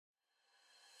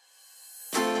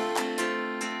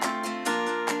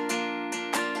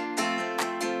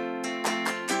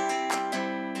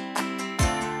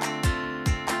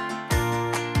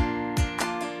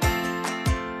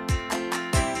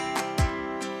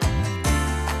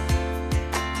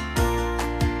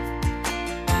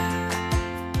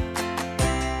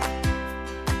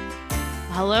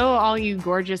all you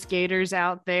gorgeous gators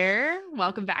out there.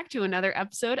 Welcome back to another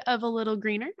episode of A Little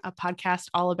Greener, a podcast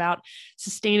all about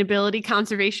sustainability,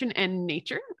 conservation, and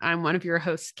nature. I'm one of your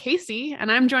hosts, Casey,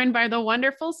 and I'm joined by the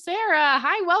wonderful Sarah.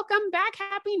 Hi, welcome back.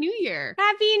 Happy New Year.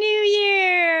 Happy New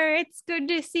Year. It's good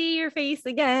to see your face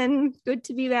again. Good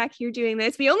to be back here doing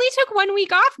this. We only took 1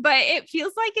 week off, but it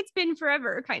feels like it's been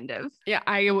forever, kind of. Yeah,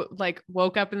 I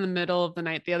woke up in the middle of the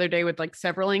night the other day with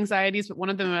several anxieties, but one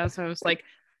of them was I was like,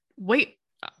 wait,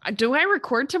 do I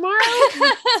record tomorrow?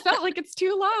 It felt like it's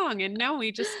too long. And no,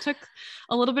 we just took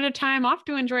a little bit of time off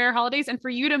to enjoy our holidays and for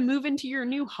you to move into your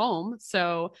new home.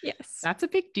 So yes, that's a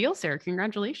big deal, Sarah.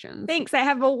 Congratulations. Thanks. I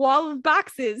have a wall of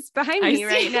boxes behind me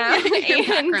right now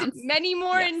and many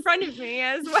more in front of me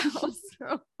as well.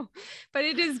 So, but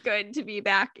it is good to be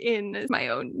back in my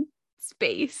own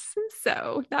space.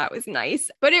 So that was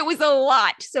nice, but it was a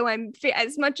lot. So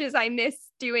as much as I miss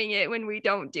doing it when we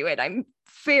don't do it, I'm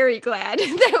very glad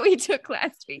that we took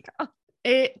last week off.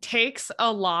 It takes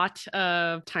a lot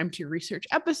of time to research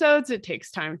episodes. It takes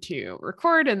time to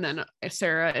record. And then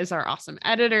Sarah is our awesome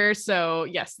editor. So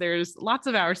yes, there's lots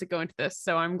of hours that go into this.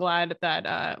 So I'm glad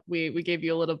that we gave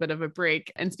you a little bit of a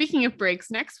break. And speaking of breaks,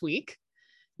 next week,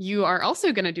 you are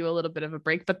also going to do a little bit of a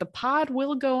break, but the pod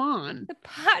will go on. The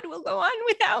pod will go on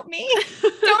without me.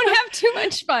 Don't have too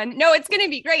much fun. No, it's going to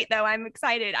be great though. I'm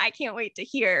excited. I can't wait to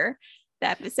hear the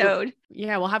episode.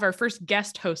 Yeah, we'll have our first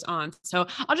guest host on. So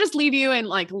I'll just leave you and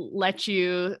let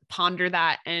you ponder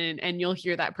that and you'll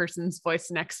hear that person's voice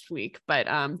next week.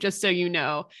 But just so you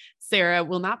know, Sarah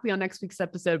will not be on next week's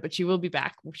episode, but she will be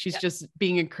back. She's just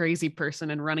being a crazy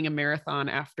person and running a marathon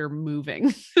after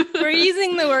moving. We're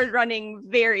using the word running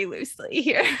very loosely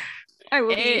here. I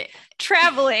will be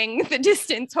traveling the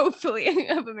distance, hopefully,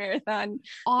 of a marathon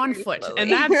on foot. Slowly.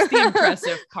 And that's the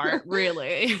impressive part,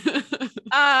 really.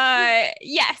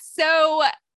 Yes. So,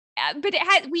 but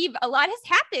a lot has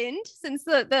happened since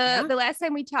the last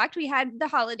time we talked. We had the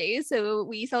holidays, so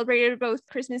we celebrated both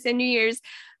Christmas and New Year's.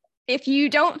 If you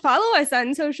don't follow us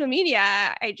on social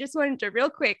media, I just wanted to real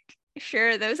quick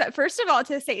share those. First of all,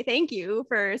 to say thank you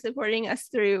for supporting us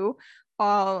through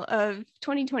all of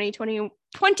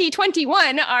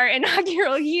 2021, our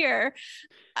inaugural year.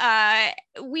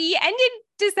 We ended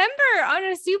December on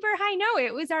a super high note.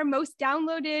 It was our most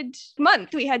downloaded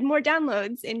month. We had more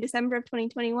downloads in December of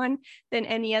 2021 than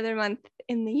any other month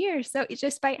in the year. So it's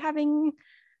despite having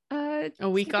a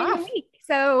week off.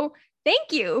 So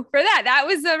thank you for that. That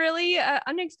was a really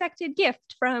unexpected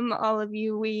gift from all of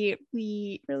you.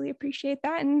 We really appreciate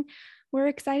that. And we're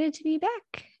excited to be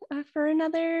back for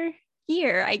another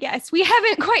year. I guess we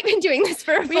haven't quite been doing this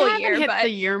for a full year, hit the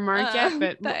year mark yet,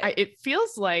 but it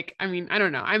feels like, I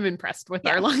don't know, I'm impressed with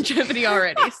our longevity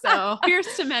already. So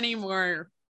here's to many more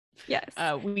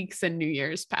weeks and New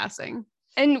Year's passing.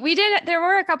 And there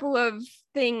were a couple of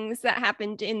things that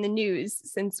happened in the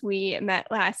news since we met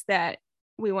last that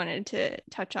we wanted to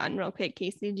touch on real quick.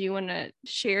 Casey, do you want to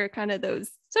share kind of those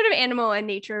sort of animal and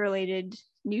nature related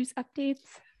news updates?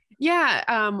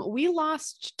 Yeah, we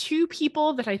lost 2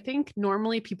 people that I think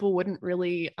normally people wouldn't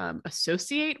really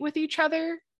associate with each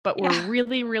other, but were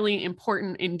really, really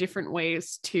important in different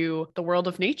ways to the world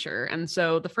of nature. And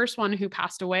so the first one who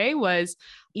passed away was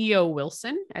E.O.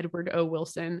 Wilson. Edward O.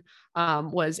 Wilson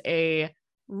was a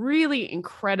really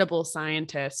incredible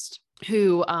scientist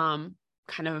who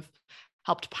kind of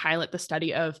helped pilot the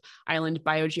study of island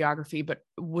biogeography, but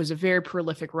was a very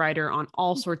prolific writer on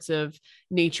all sorts of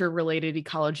nature-related,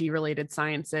 ecology-related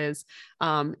sciences.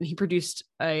 And he produced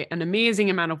an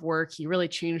amazing amount of work. He really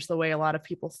changed the way a lot of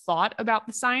people thought about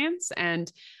the science.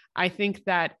 And I think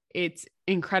that it's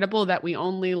incredible that we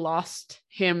only lost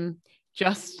him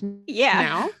just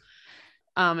now.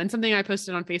 And something I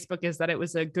posted on Facebook is that it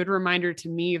was a good reminder to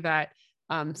me that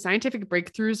scientific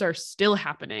breakthroughs are still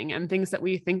happening, and things that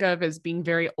we think of as being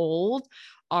very old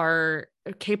are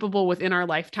capable within our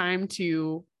lifetime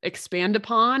to expand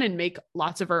upon and make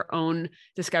lots of our own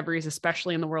discoveries,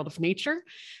 especially in the world of nature.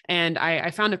 And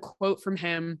I found a quote from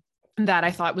him that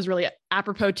I thought was really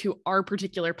apropos to our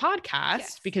particular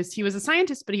podcast, because he was a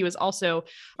scientist, but he was also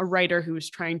a writer who was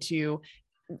trying to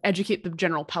educate the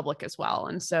general public as well.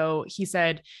 And so he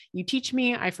said, "You teach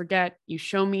me, I forget. You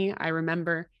show me, I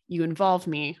remember. You involve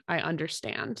me, I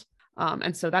understand."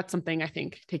 And so that's something I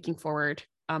think taking forward.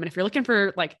 And if you're looking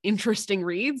for interesting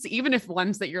reads, even if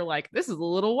ones that you're like, this is a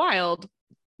little wild,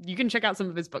 you can check out some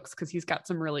of his books because he's got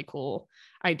some really cool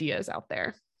ideas out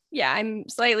there. Yeah, I'm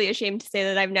slightly ashamed to say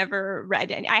that I've never read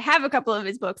any. I have a couple of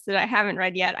his books that I haven't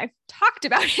read yet. I've talked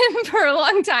about him for a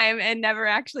long time and never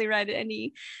actually read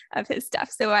any of his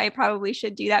stuff. So I probably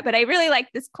should do that. But I really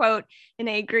like this quote, and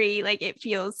I agree. Like, it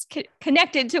feels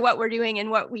connected to what we're doing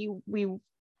and what we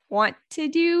want to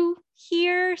do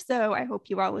here. So I hope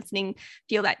you all listening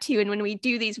feel that too. And when we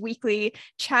do these weekly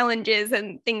challenges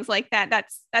and things like that,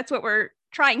 that's what we're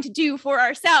trying to do for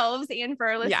ourselves and for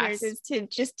our listeners, is to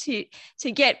just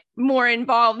to get more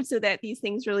involved so that these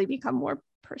things really become more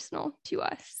personal to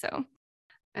us. So,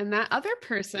 and that other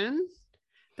person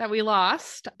that we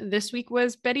lost this week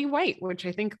was Betty White, which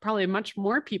I think probably much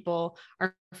more people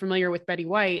are familiar with Betty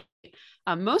White,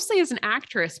 mostly as an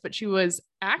actress, but she was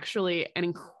actually an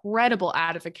incredible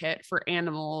advocate for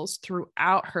animals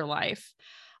throughout her life.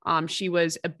 She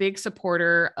was a big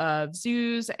supporter of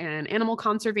zoos and animal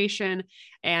conservation.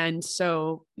 And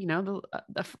so,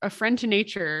 a friend to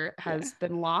nature has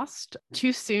been lost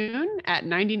too soon at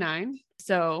 99.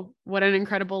 So what an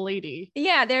incredible lady.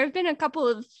 Yeah, there have been a couple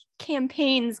of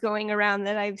campaigns going around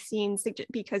that I've seen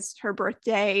because her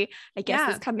birthday, I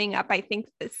guess, is coming up. I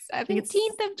think the 17th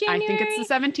of January. I think it's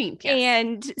the 17th. Yes.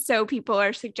 And so people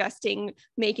are suggesting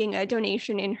making a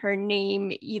donation in her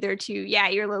name, either to,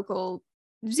 your local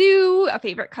zoo, a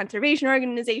favorite conservation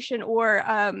organization, or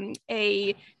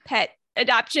a pet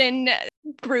adoption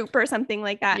group or something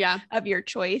like that of your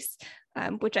choice,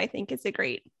 which I think is a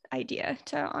great idea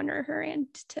to honor her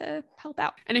and to help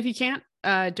out. And if you can't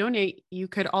donate, you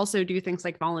could also do things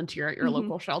like volunteer at your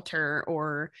local shelter,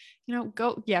 or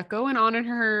go and honor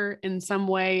her in some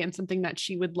way, and something that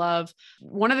she would love.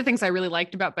 One of the things I really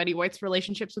liked about Betty White's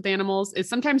relationships with animals is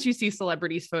sometimes you see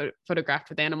celebrities photographed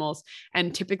with animals,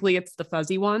 and typically it's the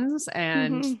fuzzy ones,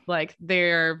 and like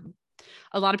they're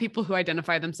a lot of people who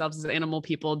identify themselves as animal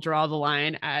people draw the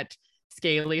line at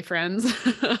scaly friends.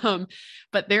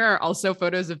 But there are also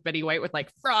photos of Betty White with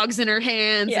like frogs in her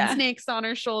hands and snakes on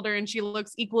her shoulder, and she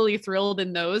looks equally thrilled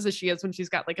in those as she is when she's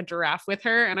got like a giraffe with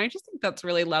her. And I just think that's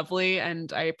really lovely,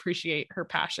 and I appreciate her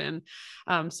passion.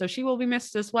 So she will be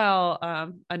missed as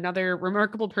well. Another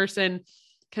remarkable person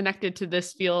connected to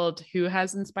this field who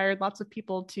has inspired lots of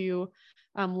people to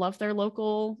love their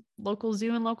local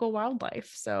zoo and local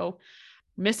wildlife. So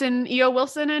missing E.O.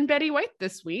 Wilson and Betty White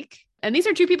this week. And these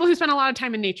are two people who spend a lot of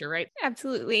time in nature, right?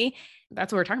 Absolutely.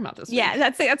 That's what we're talking about this week. Yeah,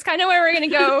 that's kind of where we're going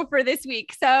to go for this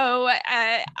week. So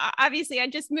obviously I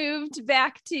just moved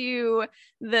back to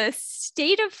the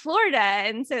state of Florida.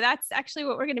 And so that's actually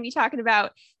what we're going to be talking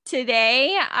about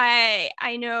today.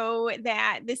 I know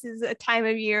that this is a time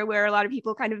of year where a lot of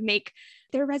people kind of make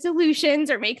their resolutions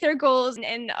or make their goals.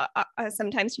 And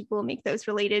sometimes people will make those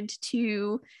related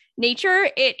to nature.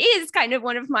 It is kind of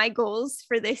one of my goals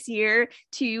for this year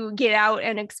to get out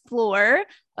and explore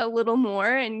a little more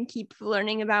and keep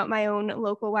learning about my own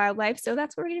local wildlife. So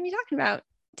that's what we're going to be talking about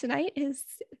tonight, is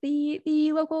the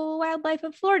local wildlife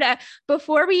of Florida.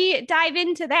 Before we dive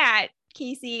into that,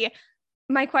 Casey,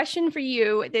 my question for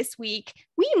you this week,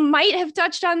 we might have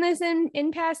touched on this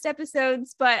in past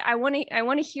episodes, but I want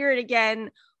to hear it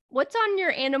again. What's on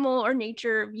your animal or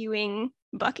nature viewing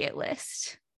bucket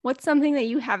list? What's something that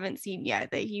you haven't seen yet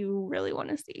that you really want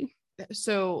to see?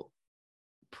 So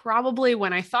probably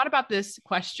when I thought about this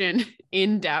question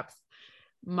in depth,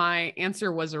 my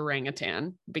answer was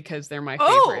orangutan, because they're my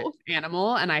favorite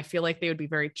animal. And I feel like they would be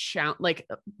very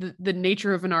the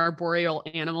nature of an arboreal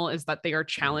animal is that they are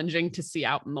challenging to see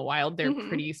out in the wild. They're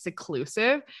pretty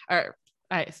seclusive, or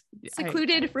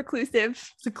secluded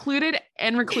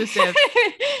and reclusive,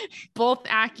 both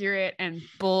accurate and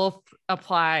both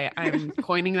apply. I'm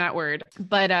coining that word,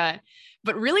 but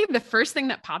really the first thing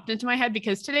that popped into my head,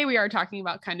 because today we are talking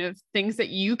about kind of things that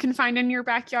you can find in your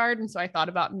backyard. And so I thought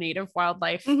about native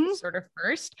wildlife sort of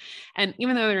first. And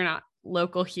even though they're not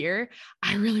local here,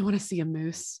 I really want to see a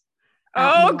moose.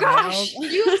 Oh gosh,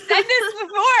 you've said this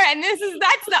before, and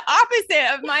that's the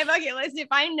opposite of my bucket list. If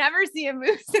I never see a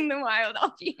moose in the wild,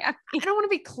 I'll be happy. I don't want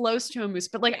to be close to a moose,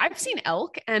 but like I've seen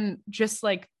elk and just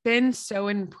like been so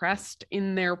impressed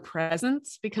in their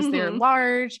presence, because they're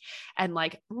large and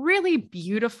like really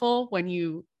beautiful when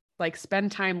you like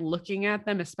spend time looking at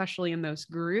them, especially in those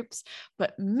groups.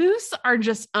 But moose are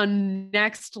just a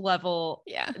next level.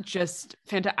 Yeah. Just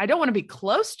fantastic. I don't want to be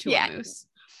close to a moose.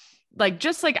 Like,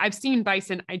 just like I've seen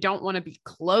bison, I don't want to be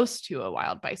close to a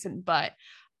wild bison, but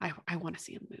I want to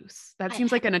see a moose. That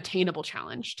seems like an attainable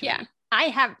challenge to me. I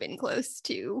have been close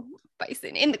to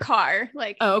bison in the car,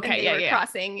 like they were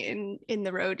crossing in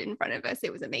the road in front of us.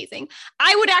 It was amazing.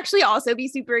 I would actually also be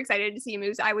super excited to see a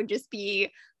moose. I would just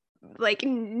be like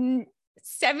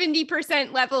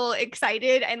 70% level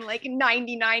excited and like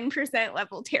 99%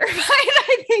 level terrified,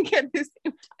 I think, at the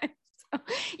same time. So,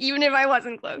 even if I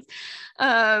wasn't close.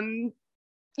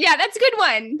 Yeah, that's a good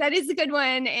one. That is a good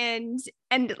one. And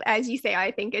as you say,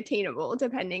 I think attainable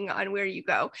depending on where you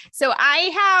go. So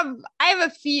I have a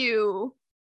few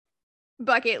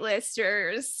bucket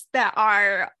listers that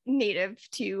are native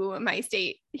to my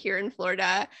state here in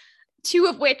Florida, two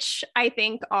of which I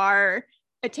think are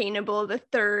attainable. The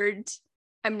third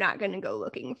I'm not going to go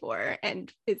looking for,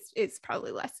 and it's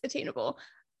probably less attainable.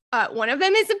 One of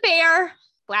them is a bear,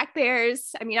 black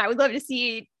bears. I mean, I would love to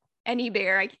see any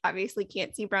bear. I obviously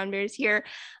can't see brown bears here.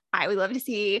 I would love to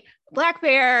see black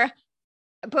bear,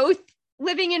 both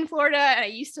living in Florida, and I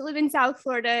used to live in South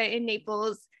Florida in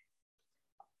Naples.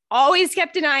 Always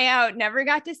kept an eye out, never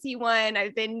got to see one.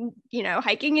 I've been,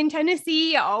 hiking in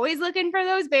Tennessee, always looking for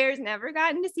those bears, never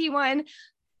gotten to see one.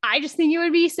 I just think it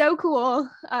would be so cool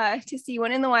to see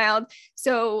one in the wild.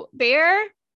 So bear,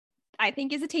 I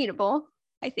think, is attainable.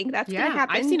 I think that's going to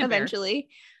happen eventually.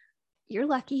 You're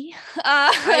lucky.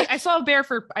 I saw a bear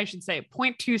for, I should say,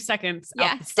 0.2 seconds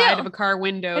out the side of a car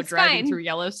window driving through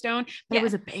Yellowstone, but it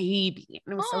was a baby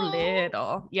and it was so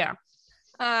little. Yeah.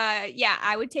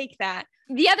 I would take that.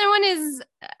 The other one is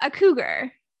a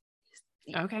cougar.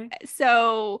 Okay.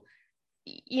 So,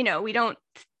 we don't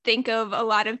think of a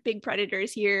lot of big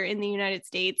predators here in the United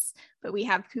States, but we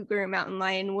have cougar, mountain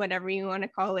lion, whatever you want to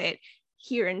call it.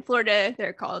 Here in Florida,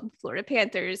 they're called Florida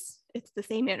panthers. It's the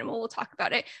same animal. We'll talk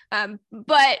about it.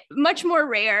 But much more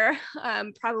rare,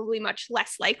 probably much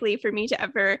less likely for me to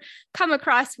ever come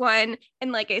across one.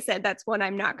 And like I said, that's one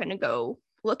I'm not going to go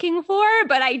looking for,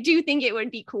 but I do think it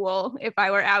would be cool if I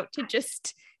were out to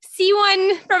just see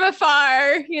one from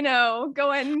afar,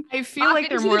 going. I feel like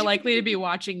they're more likely to be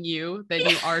watching you than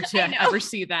you are to ever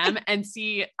see them. And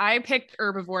see, I picked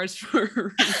herbivores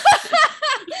for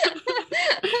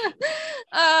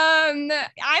I'm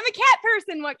a cat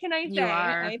person. What can I say?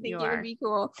 I think it would be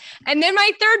cool. And then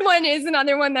my third one is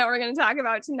another one that we're going to talk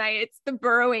about tonight. It's the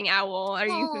burrowing owl. Are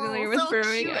you familiar with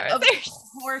burrowing owls?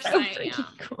 Of course I am.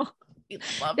 Cool.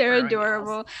 They're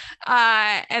adorable.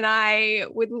 And I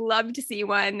would love to see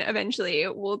one eventually.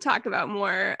 We'll talk about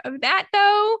more of that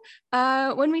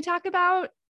though, when we talk about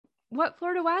what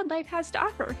Florida wildlife has to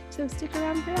offer. So stick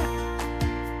around for that.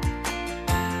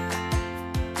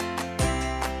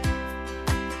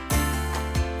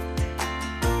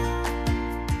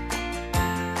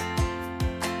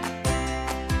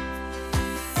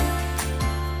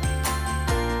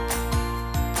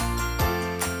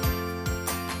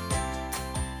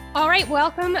 All right,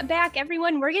 welcome back,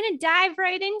 everyone. We're going to dive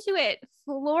right into it.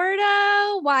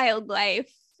 Florida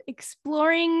wildlife,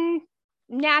 exploring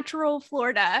natural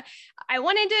Florida. I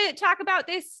wanted to talk about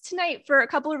this tonight for a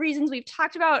couple of reasons. We've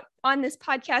talked about on this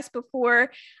podcast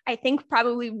before, I think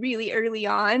probably really early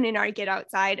on in our Get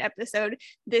Outside episode,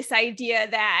 this idea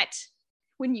that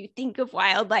when you think of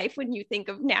wildlife, when you think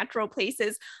of natural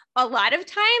places, a lot of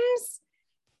times,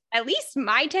 at least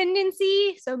my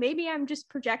tendency, so maybe I'm just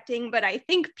projecting, but I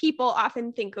think people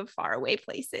often think of faraway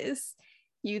places.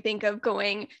 You think of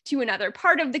going to another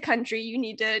part of the country. You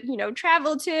need to,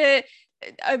 travel to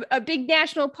a big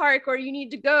national park, or you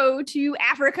need to go to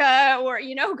Africa, or,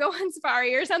 go on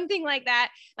safari or something like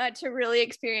that to really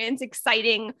experience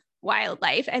exciting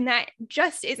wildlife. And that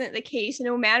just isn't the case.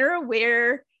 No matter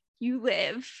where you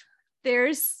live,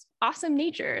 there's awesome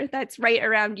nature that's right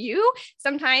around you.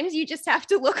 Sometimes you just have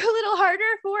to look a little harder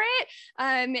for it.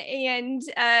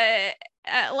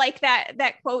 Like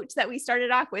that quote that we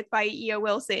started off with by E.O.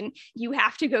 Wilson, you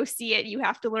have to go see it. You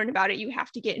have to learn about it. You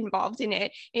have to get involved in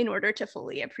it in order to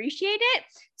fully appreciate it.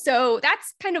 So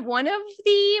that's kind of one of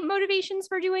the motivations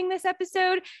for doing this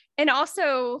episode. And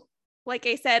also, like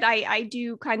I said, I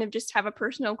do kind of just have a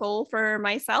personal goal for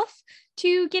myself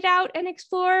to get out and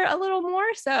explore a little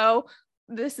more. So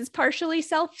this is partially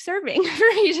self-serving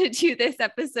for me to do this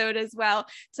episode as well,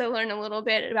 to learn a little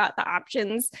bit about the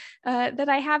options that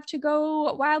I have to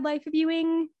go wildlife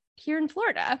viewing here in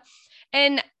Florida.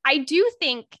 And I do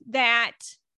think that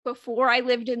before I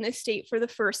lived in this state for the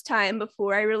first time,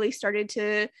 before I really started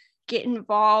to get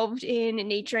involved in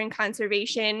nature and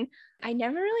conservation, I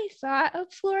never really thought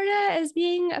of Florida as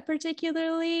being a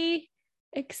particularly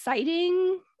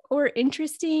exciting or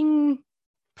interesting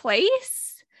place.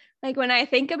 Like when I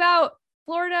think about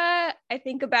Florida, I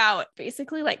think about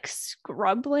basically like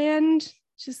scrubland,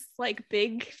 just like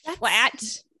big, flat.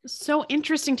 So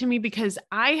interesting to me, because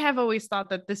I have always thought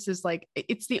that this is like,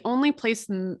 it's the only place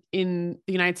in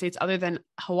the United States other than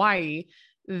Hawaii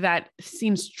that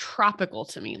seems tropical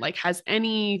to me, like has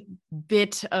any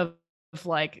bit of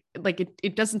like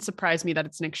it doesn't surprise me that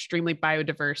it's an extremely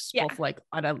biodiverse, both like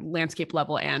on a landscape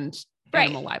level and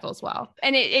animal level as well.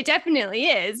 And it definitely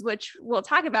is, which we'll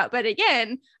talk about. But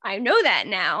again, I know that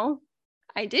now.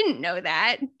 I didn't know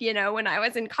that, when I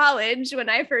was in college, when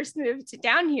I first moved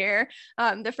down here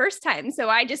the first time. So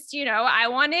I just, I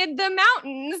wanted the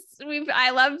mountains.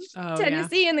 I love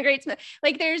Tennessee and the Great Smoky.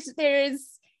 Like there's,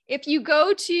 if you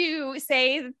go to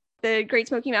say the Great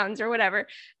Smoky Mountains or whatever,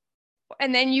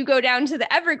 and then you go down to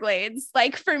the Everglades,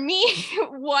 like for me,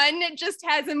 one just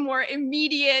has a more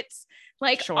immediate,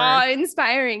 like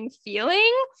awe-inspiring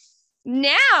feeling.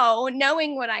 Now,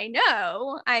 knowing what I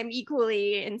know, I'm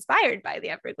equally inspired by the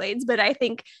Everglades, but I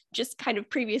think just kind of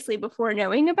previously before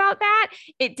knowing about that,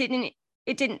 it didn't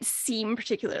seem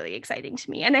particularly exciting to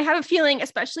me. And I have a feeling,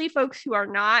 especially folks who are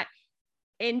not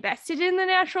invested in the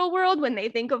natural world, when they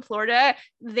think of Florida,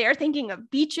 they're thinking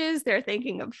of beaches, they're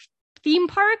thinking of theme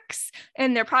parks,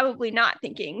 and they're probably not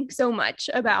thinking so much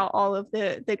about all of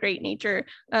the great nature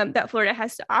that Florida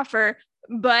has to offer.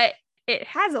 But it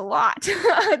has a lot.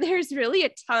 There's really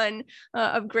a ton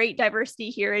of great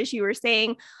diversity here. As you were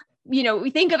saying,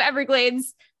 we think of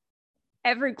Everglades,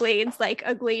 like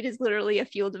a glade is literally a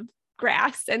field of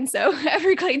grass. And so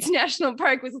Everglades National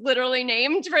Park was literally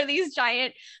named for these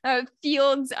giant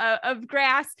fields of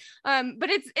grass. But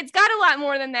it's got a lot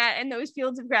more than that. And those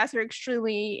fields of grass are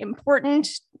extremely important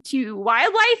to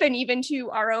wildlife and even to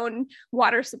our own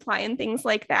water supply and things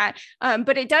like that.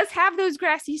 But it does have those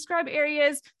grassy scrub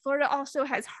areas. Florida also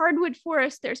has hardwood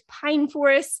forests. There's pine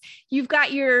forests. You've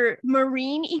got your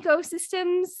marine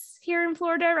ecosystems here in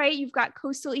Florida, right? You've got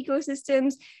coastal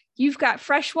ecosystems. You've got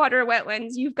freshwater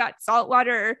wetlands, you've got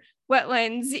saltwater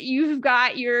wetlands, you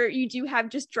do have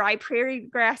just dry prairie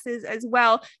grasses as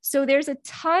well. So there's a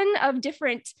ton of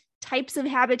different types of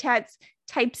habitats,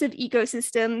 types of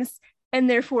ecosystems, and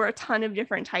therefore a ton of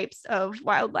different types of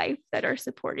wildlife that are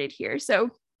supported here. So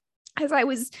as I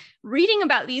was reading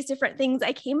about these different things,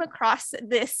 I came across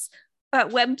this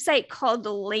website called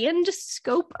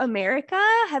Landscope America.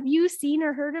 Have you seen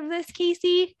or heard of this,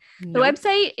 Casey? Nope. The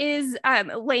website is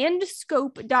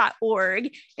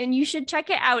landscope.org, and you should check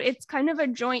it out. It's kind of a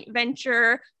joint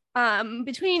venture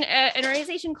between an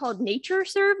organization called Nature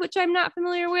Serve, which I'm not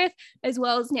familiar with, as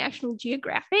well as National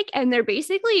Geographic. And they're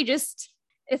basically just,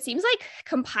 it seems like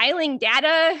compiling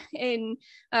data and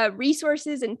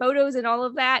resources and photos and all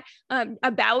of that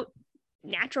about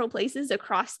natural places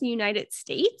across the United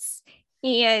States.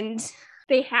 And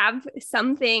they have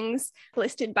some things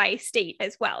listed by state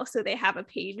as well. So they have a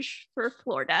page for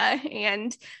Florida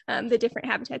and the different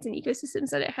habitats and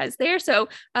ecosystems that it has there. So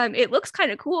it looks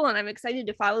kind of cool, and I'm excited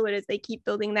to follow it as they keep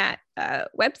building that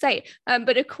website.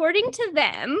 But according to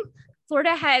them,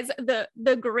 Florida has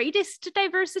the greatest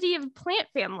diversity of plant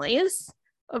families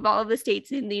of all of the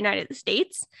states in the United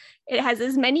States. It has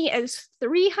as many as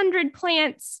 300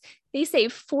 plants. They say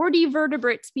 40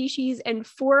 vertebrate species and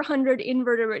 400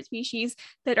 invertebrate species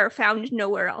that are found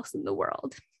nowhere else in the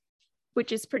world,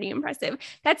 which is pretty impressive.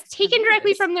 That's taken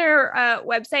directly from their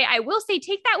website. I will say,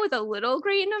 take that with a little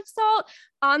grain of salt.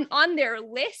 On their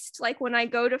list, like when I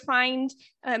go to find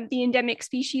the endemic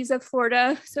species of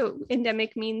Florida, so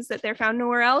endemic means that they're found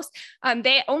nowhere else,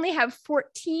 they only have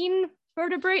 14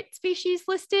 vertebrate species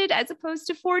listed as opposed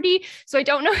to 40. So I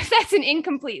don't know if that's an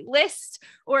incomplete list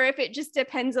or if it just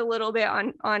depends a little bit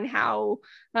on how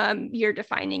you're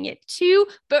defining it too.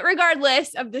 But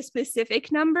regardless of the specific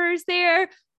numbers there,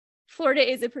 Florida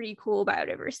is a pretty cool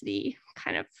biodiversity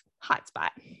kind of hotspot.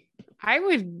 I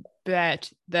would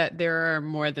bet that there are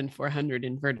more than 400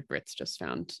 invertebrates just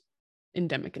found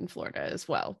endemic in Florida as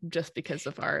well, just because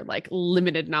of our like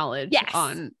limited knowledge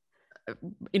on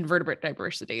invertebrate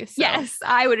diversity. So yes,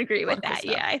 I would agree with that.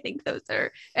 Yeah, I think those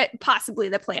are possibly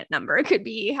the plant number could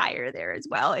be higher there as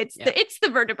well. It's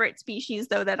the vertebrate species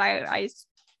though that I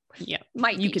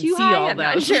might you be can too see high. All I'm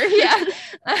those. Not sure. Yeah.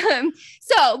 But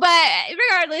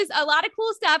regardless, a lot of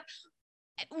cool stuff.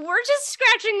 We're just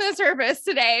scratching the surface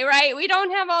today, right? We don't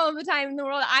have all of the time in the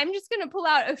world. I'm just going to pull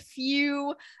out a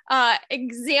few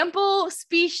example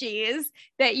species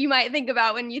that you might think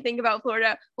about when you think about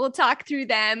Florida. We'll talk through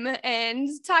them and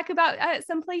talk about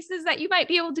some places that you might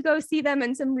be able to go see them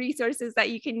and some resources that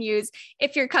you can use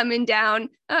if you're coming down.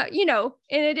 In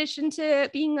addition to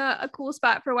being a cool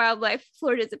spot for wildlife,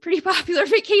 Florida is a pretty popular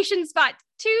vacation spot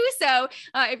too. So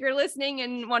if you're listening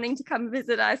and wanting to come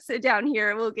visit us down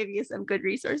here, we'll give you some good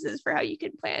resources for how you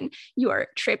can plan your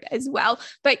trip as well.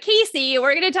 But Casey,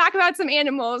 we're going to talk about some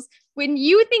animals. When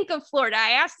you think of Florida,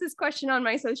 I asked this question on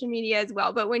my social media as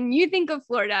well, but when you think of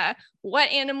Florida, what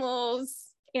animal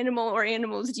or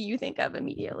animals do you think of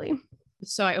immediately?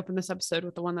 So I opened this episode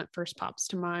with the one that first pops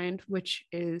to mind, which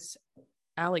is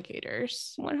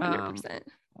alligators. 100%.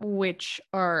 Which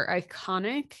are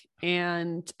iconic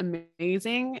and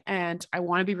amazing. And I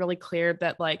want to be really clear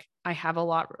that like I have a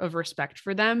lot of respect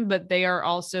for them, but they are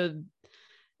also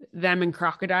them and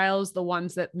crocodiles, the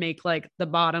ones that make like the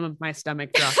bottom of my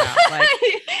stomach drop out. Like,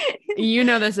 you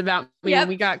know this about me. When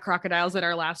we got crocodiles at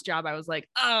our last job, I was like,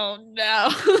 oh no,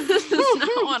 this is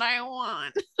not what I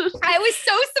want. I was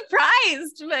so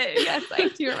surprised, but yes, I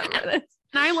do remember this.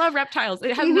 And I love reptiles.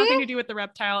 It has nothing to do with the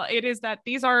reptile. It is that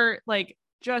these are like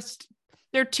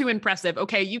they're too impressive.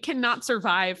 Okay. You cannot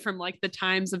survive from like the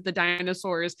times of the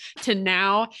dinosaurs to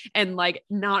now and like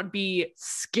not be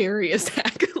scary as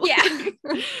heck. Like,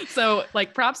 so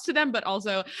like props to them, but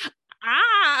also,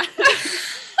 I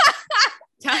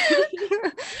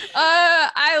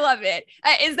love it.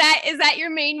 Is that your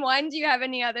main one? Do you have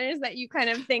any others that you kind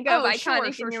of think of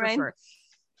iconic in your mind?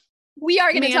 We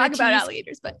are going to talk about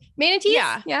alligators, but manatees.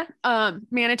 Yeah.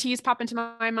 Manatees pop into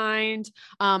my mind.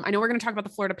 I know we're going to talk about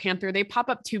the Florida panther. They pop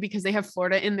up too because they have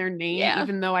Florida in their name,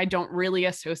 even though I don't really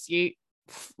associate.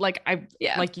 Like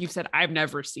like you said, I've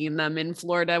never seen them in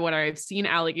Florida. When I've seen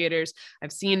alligators,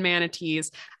 I've seen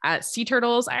manatees. Sea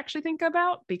turtles I actually think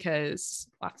about because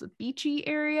lots of beachy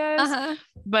areas.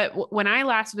 But when I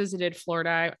last visited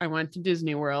Florida, I went to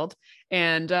Disney World,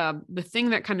 and the thing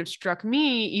that kind of struck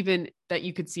me, even that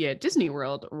you could see at Disney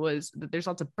World, was that there's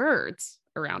lots of birds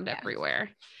around everywhere.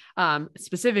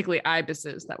 Specifically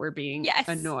ibises that were being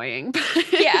annoying.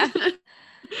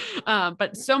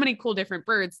 But so many cool different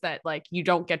birds that like you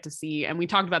don't get to see. And we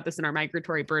talked about this in our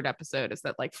migratory bird episode, is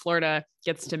that like Florida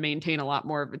gets to maintain a lot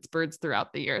more of its birds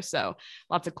throughout the year. So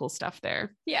lots of cool stuff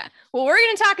there. Yeah. Well, we're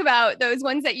going to talk about those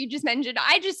ones that you just mentioned.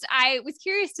 I was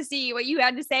curious to see what you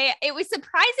had to say. It was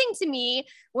surprising to me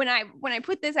when I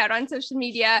put this out on social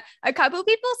media, a couple of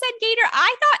people said gator.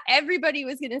 I thought everybody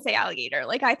was going to say alligator.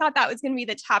 Like I thought that was going to be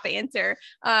the top answer.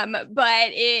 But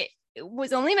it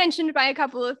was only mentioned by a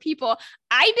couple of people.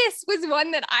 Ibis was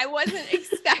one that I wasn't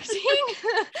expecting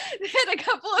that a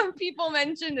couple of people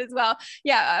mentioned as well.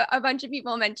 Yeah, a bunch of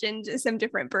people mentioned some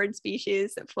different bird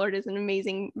species. Florida is an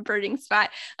amazing birding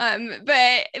spot.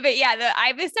 But yeah, the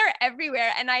ibis are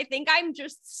everywhere. And I think I'm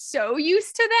just so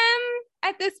used to them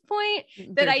at this point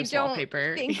that I don't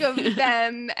think of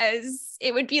them as,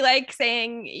 it would be like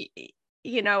saying,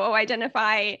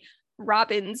 identify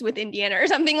robins with Indiana or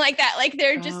something like that. Like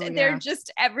they're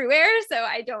just everywhere. So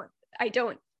I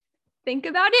don't think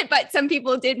about it, but some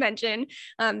people did mention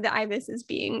the ibis as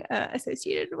being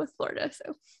associated with Florida.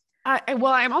 So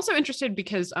well, I'm also interested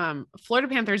because Florida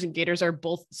Panthers and Gators are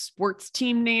both sports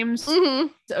team names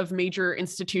of major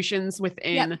institutions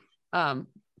within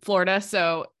Florida.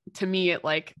 So to me, it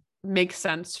like makes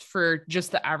sense for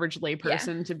just the average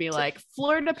layperson to be like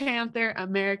Florida Panther,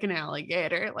 American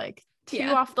Alligator, like two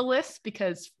off the list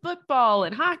because football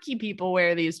and hockey people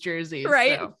wear these jerseys.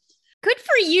 Right. So. Good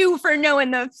for you for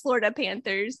knowing the Florida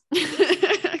Panthers.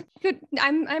 Good.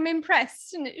 I'm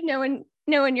impressed knowing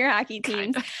your hockey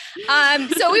teams.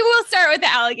 So we will start with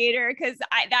the alligator because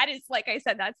that is, like I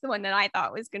said, that's the one that I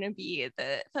thought was going to be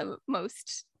the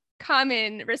most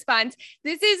common response.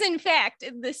 This is in fact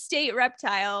the state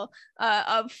reptile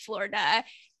of Florida.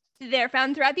 They're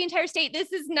found throughout the entire state.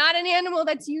 This is not an animal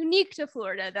that's unique to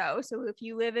Florida, though. So if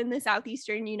you live in the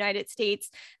southeastern United States,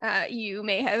 you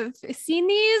may have seen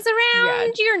these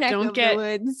around your neck of the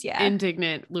woods. Yeah,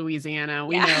 indignant Louisiana.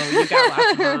 We know you got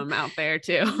lots of them out there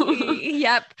too.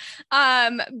 Yep.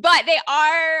 But they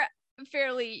are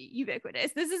fairly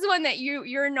ubiquitous. This is one that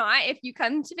you're not, if you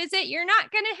come to visit, you're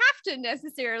not going to have to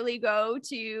necessarily go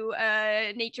to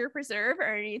a nature preserve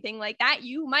or anything like that.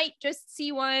 You might just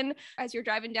see one as you're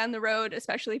driving down the road,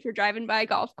 especially if you're driving by a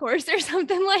golf course or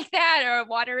something like that, or a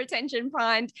water retention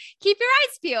pond. Keep your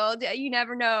eyes peeled. You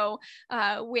never know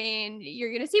when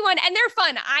you're going to see one, and they're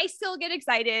fun. I still get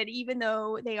excited, even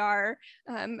though they are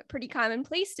pretty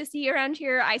commonplace to see around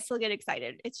here. I still get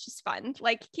excited. It's just fun.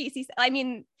 Like Casey said, I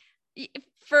mean,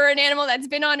 for an animal that's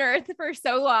been on Earth for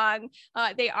so long,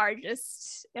 they are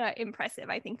just impressive.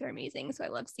 I think they're amazing. So I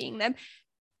love seeing them.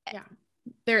 Yeah,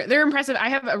 they're impressive. I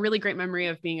have a really great memory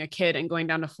of being a kid and going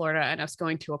down to Florida and us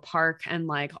going to a park and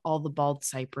like all the bald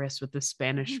cypress with the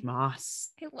Spanish moss.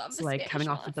 I love the like coming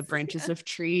off of the branches of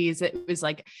trees. It was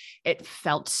like, it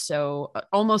felt so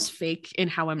almost fake in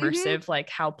how immersive, like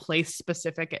how place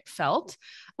specific it felt.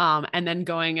 And then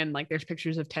going and like, there's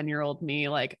pictures of 10-year-old me,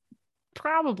 like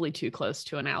probably too close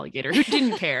to an alligator who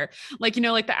didn't care. Like,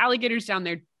 like the alligators down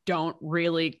there don't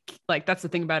really, like, that's the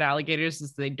thing about alligators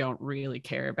is they don't really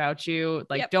care about you.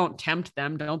 Like, don't tempt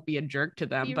them. Don't be a jerk to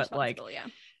them. But like,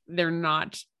 they're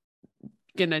not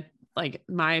gonna Like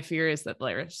my fear is that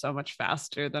they're so much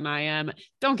faster than I am.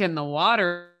 Don't get in the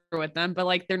water with them, but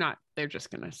like they're just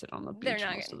gonna sit on the beach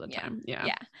most of the time. Yeah.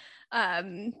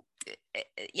 And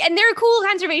they're a cool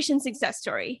conservation success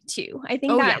story too. I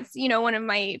think that's, you know, one of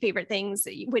my favorite things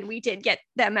when we did get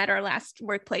them at our last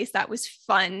workplace. That was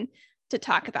fun to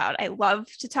talk about. I love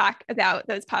to talk about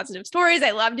those positive stories.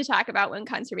 I love to talk about when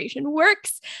conservation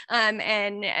works.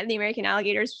 And the American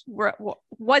alligators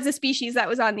was a species that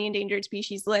was on the endangered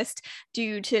species list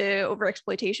due to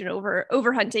overexploitation,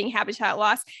 overhunting, habitat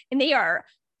loss, and they are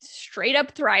straight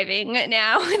up thriving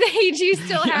now. They do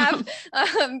still have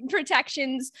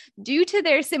protections due to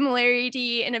their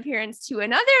similarity in appearance to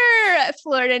another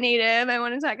Florida native I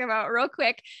want to talk about real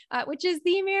quick, which is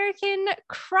the American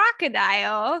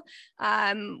crocodile,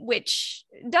 which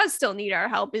does still need our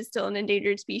help, is still an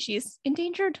endangered species.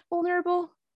 Endangered, vulnerable?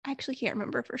 I actually can't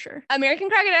remember for sure. American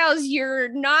crocodiles, you're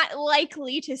not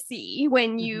likely to see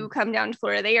when you come down to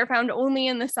Florida. They are found only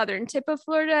in the southern tip of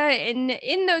Florida,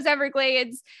 in those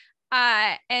Everglades.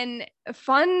 And a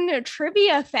fun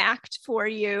trivia fact for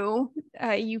you,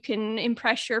 you can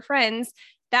impress your friends.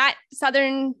 That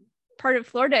southern part of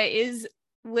Florida is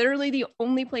literally the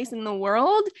only place in the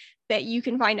world that you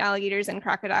can find alligators and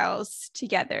crocodiles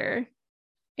together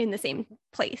in the same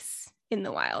place in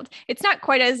the wild. It's not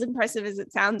quite as impressive as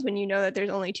it sounds when you know that there's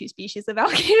only 2 species of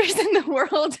alligators in the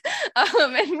world.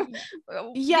 The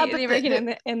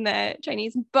American and the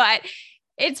Chinese, but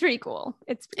it's pretty cool.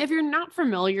 If you're not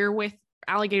familiar with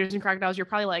alligators and crocodiles, you're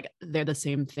probably like, they're the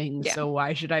same thing. So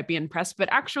why should I be impressed? But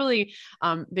actually,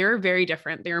 they're very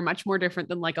different. They're much more different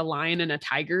than like a lion and a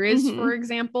tiger is, for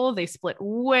example. They split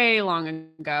way long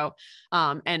ago.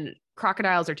 And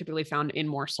crocodiles are typically found in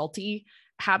more salty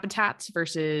habitats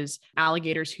versus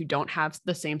alligators who don't have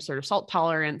the same sort of salt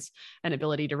tolerance and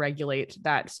ability to regulate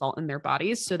that salt in their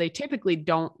bodies. So they typically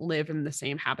don't live in the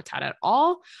same habitat at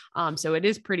all. So it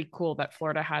is pretty cool that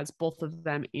Florida has both of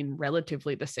them in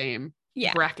relatively the same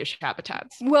brackish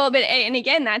habitats. Well, and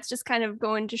again, that's just kind of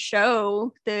going to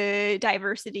show the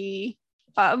diversity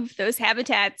of those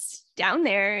habitats down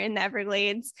there in the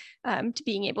Everglades, to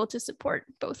being able to support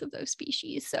both of those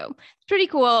species. So it's pretty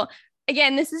cool.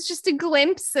 Again, this is just a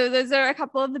glimpse. So those are a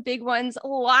couple of the big ones.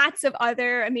 Lots of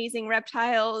other amazing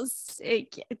reptiles,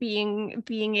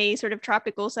 being a sort of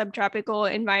tropical, subtropical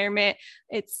environment.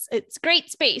 It's great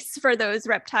space for those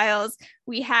reptiles.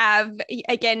 We have,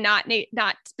 again,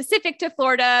 not specific to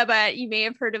Florida, but you may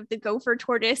have heard of the gopher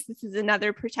tortoise. This is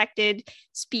another protected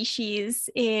species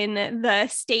in the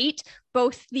state.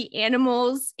 Both the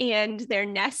animals and their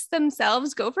nests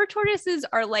themselves. Gopher tortoises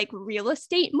are like real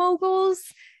estate moguls.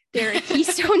 They're a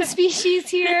keystone species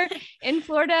here in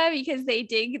Florida because they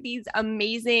dig these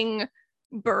amazing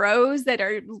burrows that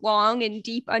are long and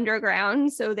deep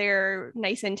underground. So they're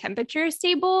nice and temperature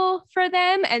stable for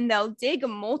them. And they'll dig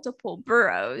multiple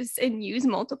burrows and use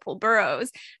multiple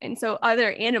burrows. And so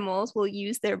other animals will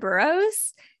use their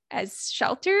burrows as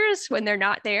shelters when they're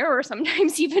not there, or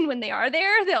sometimes even when they are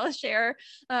there, they'll share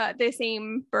the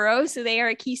same burrow. So they are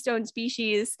a keystone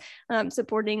species,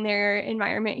 supporting their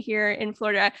environment here in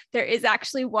Florida. There is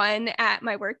actually one at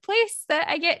my workplace that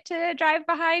I get to drive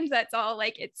behind. That's all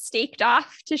like it's staked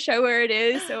off to show where it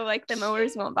is. So like the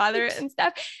mowers won't bother it and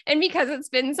stuff. And because it's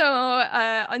been so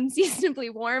unseasonably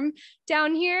warm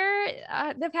down here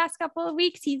the past couple of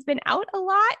weeks, he's been out a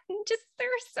lot, and just they're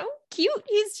so cute.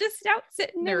 He's just out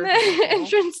sitting there.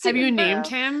 Entrance. Have you named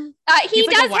him? He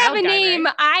does have a name.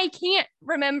 Right? I can't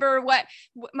remember what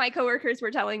my coworkers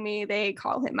were telling me they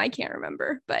call him. I can't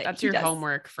remember, but that's your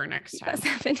homework for next time. He does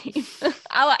have a name.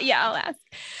 I'll ask.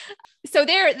 So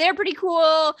they're pretty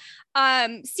cool.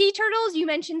 Sea turtles. You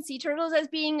mentioned sea turtles as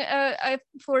being a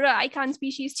Florida icon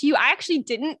species to you. I actually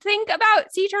didn't think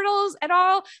about sea turtles at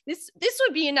all. This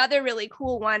would be another really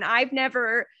cool one. I've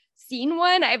never seen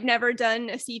one. I've never done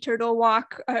a sea turtle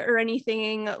walk or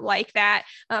anything like that.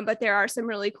 But there are some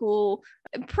really cool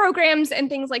programs and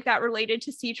things like that related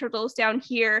to sea turtles down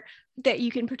here that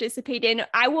you can participate in.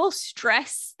 I will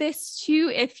stress this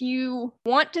too. If you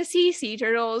want to see sea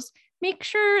turtles, make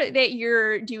sure that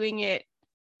you're doing it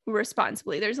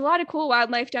responsibly. There's a lot of cool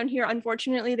wildlife down here.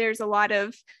 Unfortunately, there's a lot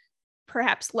of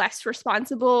perhaps less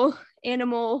responsible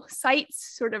animal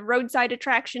sites, sort of roadside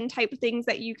attraction type of things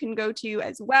that you can go to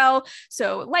as well.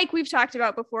 So like we've talked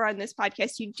about before on this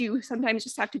podcast, you do sometimes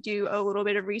just have to do a little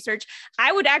bit of research.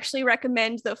 I would actually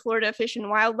recommend the Florida Fish and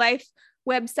Wildlife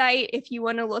website if you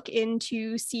want to look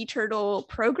into sea turtle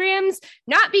programs,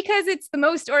 not because it's the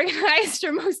most organized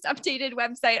or most updated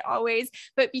website always,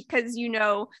 but because you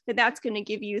know that that's going to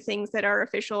give you things that are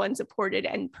official and supported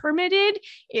and permitted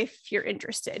if you're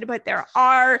interested. But there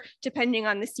are, depending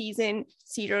on the season,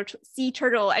 sea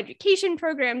turtle education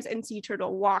programs and sea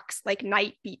turtle walks, like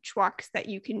night beach walks that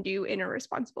you can do in a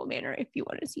responsible manner if you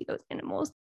want to see those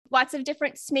animals. Lots of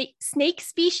different snake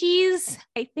species.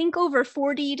 I think over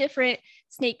 40 different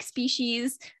snake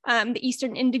species. The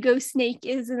eastern indigo snake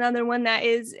is another one that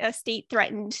is a state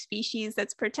threatened species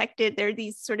that's protected. They're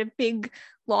these sort of big,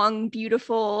 long,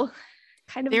 beautiful,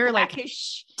 kind of they're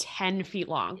blackish. Like 10 feet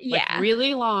long, yeah, like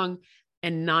really long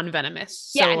and non-venomous.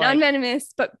 So yeah,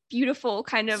 non-venomous, but beautiful,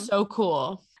 kind of. So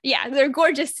cool. Yeah, they're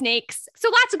gorgeous snakes. So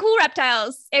lots of cool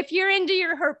reptiles. If you're into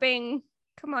your herping,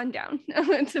 come on down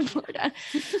to Florida.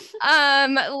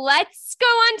 Let's go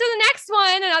on to the next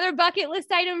one. Another bucket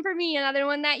list item for me. Another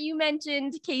one that you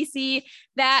mentioned, Casey,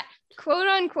 that quote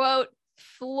unquote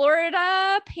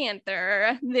Florida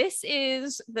panther. This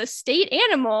is the state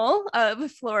animal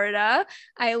of Florida.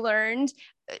 I learned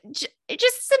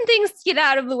just some things to get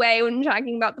out of the way when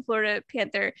talking about the Florida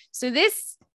panther. So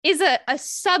this is a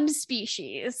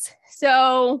subspecies.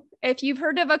 So if you've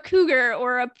heard of a cougar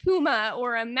or a puma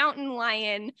or a mountain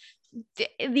lion,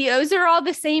 those are all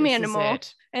the same animal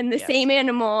and the same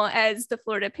animal as the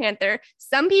Florida panther.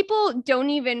 Some people don't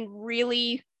even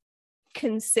really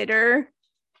consider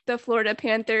the Florida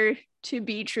panther to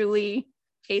be truly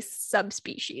a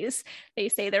subspecies. They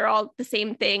say they're all the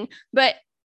same thing, but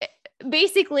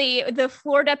basically the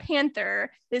Florida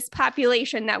panther, this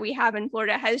population that we have in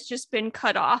Florida, has just been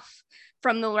cut off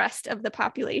from the rest of the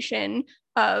population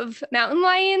of mountain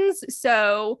lions.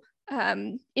 So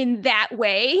in that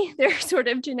way, they're sort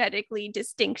of genetically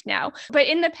distinct now. But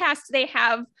in the past, they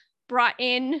have brought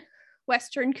in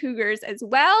Western cougars as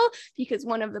well, because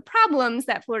one of the problems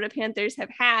that Florida panthers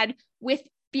have had with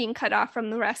being cut off from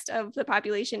the rest of the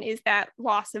population is that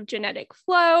loss of genetic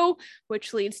flow,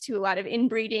 which leads to a lot of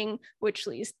inbreeding, which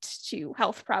leads to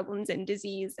health problems and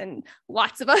disease and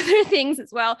lots of other things as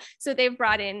well. So they've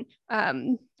brought in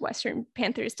Western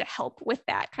panthers to help with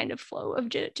that kind of flow of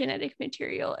genetic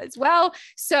material as well.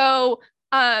 So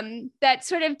that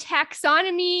sort of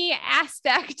taxonomy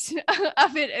aspect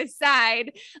of it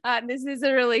aside, this is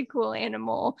a really cool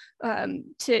animal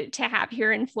to have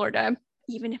here in Florida,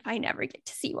 even if I never get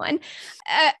to see one.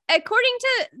 According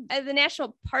to the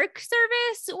National Park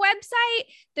Service website,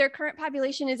 their current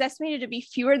population is estimated to be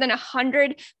fewer than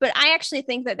 100, but I actually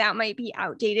think that that might be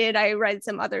outdated. I read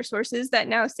some other sources that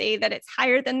now say that it's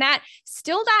higher than that.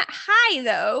 Still not high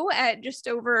though, at just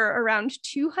over around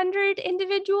 200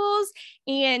 individuals.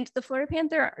 And the Florida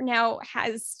panther now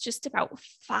has just about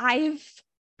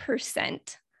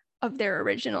 5% of their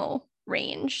original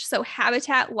range. So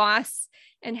habitat loss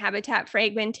and habitat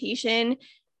fragmentation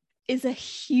is a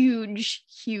huge,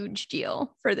 huge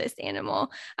deal for this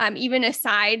animal. Even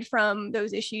aside from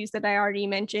those issues that I already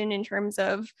mentioned in terms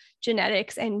of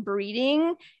genetics and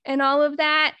breeding and all of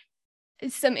that,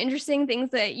 some interesting things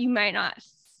that you might not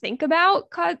think about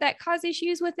that cause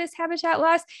issues with this habitat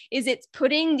loss is it's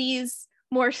putting these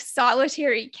more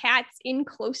solitary cats in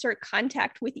closer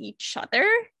contact with each other.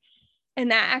 And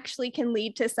that actually can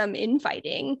lead to some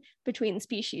infighting between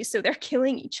species. So they're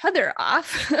killing each other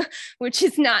off, which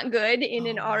is not good in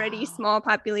an already small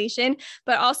population.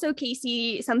 But also,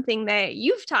 Casey, something that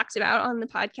you've talked about on the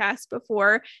podcast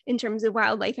before in terms of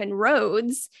wildlife and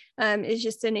roads is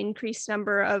just an increased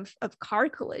number of car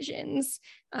collisions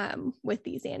with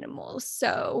these animals.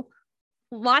 So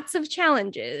lots of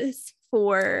challenges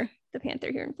for the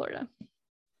panther here in Florida.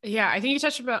 Yeah, I think you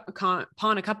touched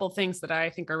upon a couple of things that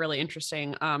I think are really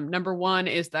interesting. Number one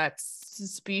is that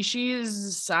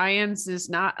species science is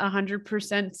not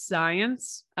 100%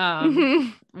 science.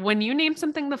 When you name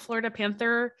something the Florida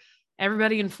panther,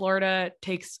 everybody in Florida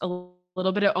takes a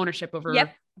little bit of ownership over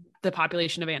the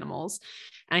population of animals.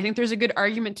 And I think there's a good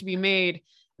argument to be made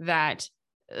that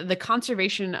the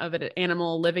conservation of an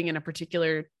animal living in a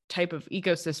particular type of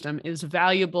ecosystem is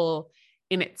valuable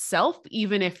in itself,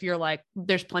 even if you're like,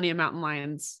 there's plenty of mountain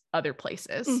lions other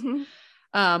places.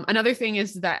 Another thing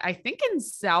is that I think in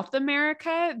South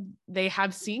America, they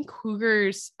have seen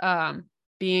cougars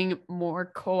being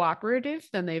more cooperative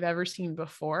than they've ever seen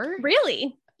before.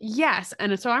 Really? Yes.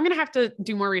 And so I'm going to have to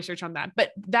do more research on that,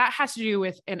 but that has to do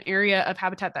with an area of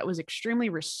habitat that was extremely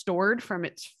restored from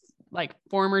its like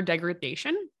former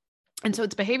degradation. And so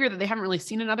it's behavior that they haven't really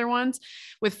seen in other ones.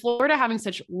 With Florida having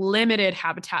such limited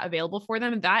habitat available for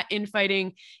them, that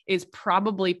infighting is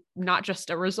probably not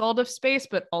just a result of space,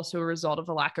 but also a result of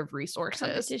the lack of resources.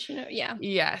 Competition, yeah.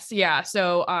 Yes, yeah.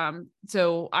 So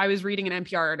I was reading an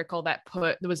NPR article that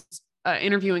was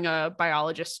interviewing a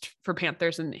biologist for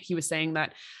panthers, and he was saying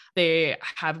that they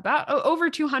have about over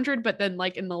 200, but then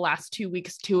like in the last 2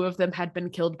 weeks, 2 of them had been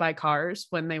killed by cars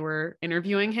when they were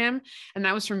interviewing him. And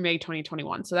that was from May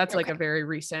 2021. So that's like a very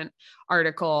recent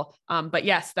article. But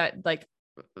yes, that like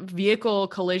vehicle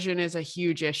collision is a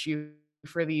huge issue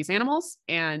for these animals.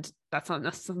 And that's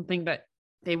not something that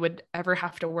they would ever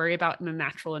have to worry about in a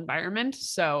natural environment.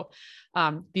 So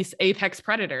this apex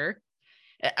predator,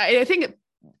 I think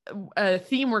a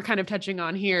theme we're kind of touching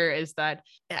on here is that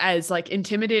as like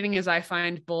intimidating as I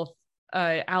find both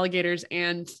alligators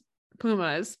and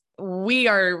pumas, we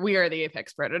are the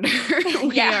apex predator.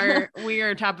 we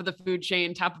are top of the food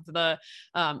chain, top of the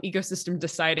ecosystem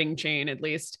deciding chain, at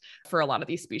least for a lot of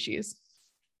these species.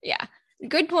 Yeah.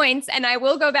 Good points. And I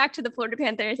will go back to the Florida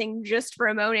panther thing just for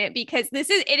a moment, because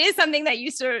it is something that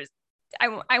used to,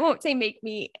 I won't say make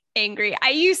me angry.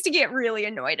 I used to get really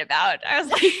annoyed about. I was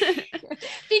like, because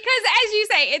as you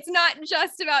say, it's not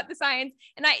just about the science,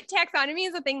 and taxonomy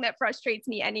is a thing that frustrates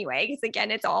me anyway, because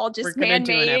again, it's all just man-made.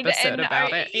 We're gonna do an episode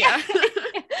about it. Yeah.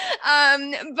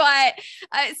 But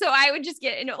so I would just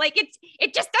get, like,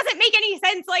 it just doesn't make any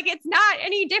sense. Like, it's not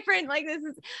any different. Like, this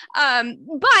is,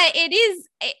 but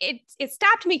it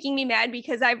stopped making me mad,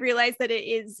 because I realized that it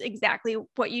is exactly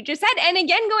what you just said. And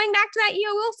again, going back to that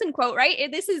E.O. Wilson quote, right?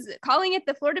 This is calling it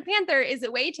the Florida panther is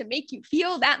a way to make you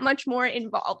feel that much more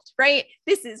involved, right?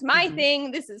 This is my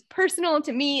thing. This is personal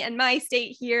to me and my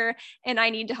state here, and I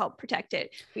need to help protect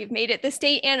it. We've made it the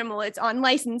state animal. It's on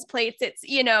license plates. It's,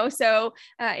 so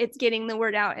it's getting the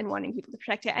word out and wanting people to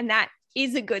protect it. And that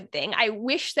is a good thing. I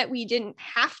wish that we didn't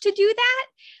have to do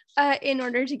that in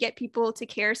order to get people to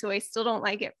care. So I still don't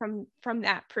like it from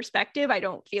that perspective. I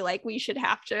don't feel like we should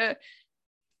have to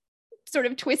sort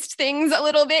of twist things a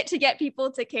little bit to get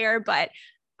people to care, but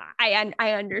I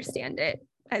understand it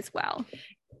as well.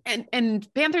 And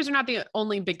panthers are not the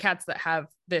only big cats that have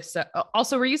this.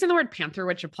 Also, we're using the word panther,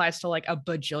 which applies to like a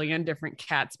bajillion different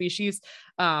cat species.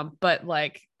 But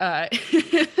like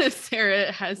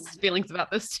Sarah has feelings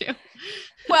about this too.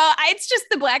 Well, it's just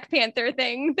the Black Panther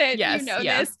thing that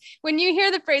this. When you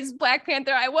hear the phrase Black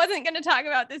Panther, I wasn't going to talk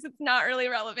about this. It's not really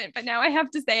relevant, but now I have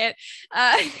to say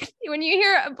it. When you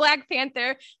hear a Black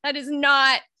Panther, that is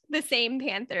not the same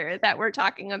panther that we're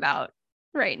talking about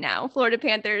right now. Florida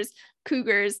panthers,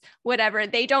 cougars, whatever,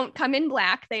 they don't come in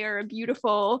black. They are a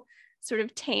beautiful sort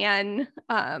of tan,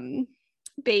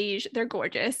 beige. They're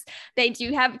gorgeous. They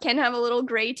can have a little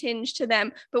gray tinge to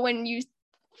them. But when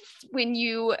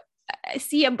you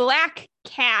see a black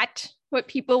cat, what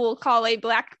people will call a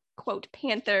black, quote,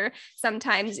 panther,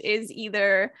 sometimes is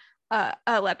either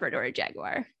a leopard or a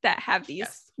jaguar that have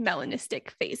these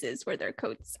melanistic phases where their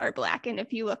coats are black. And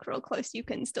if you look real close, you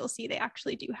can still see they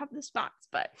actually do have the spots,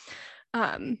 but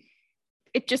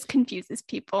it just confuses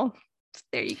people.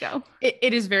 There you go.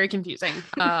 It is very confusing.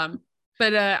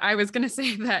 But I was going to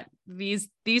say that these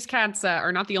cats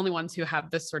are not the only ones who have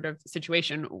this sort of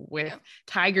situation with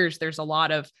tigers. There's a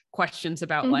lot of questions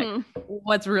about like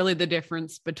what's really the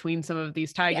difference between some of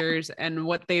these tigers and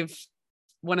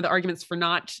one of the arguments for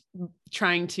not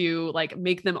trying to like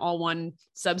make them all one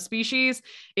subspecies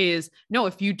is no,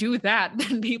 if you do that,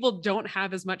 then people don't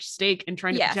have as much stake in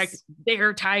trying to protect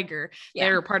their tiger.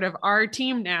 They're part of our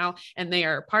team now, and they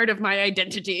are part of my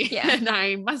identity and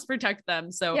I must protect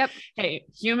them. So, hey,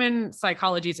 human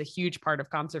psychology is a huge part of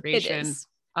conservation.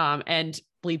 And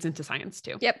bleeds into science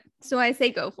too. Yep. So I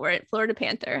say go for it. Florida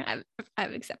panther.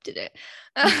 I've accepted it.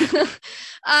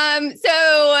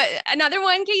 So another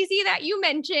one, Casey, that you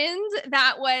mentioned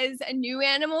that was a new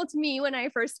animal to me when I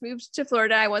first moved to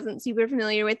Florida. I wasn't super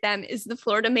familiar with them, is the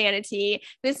Florida manatee.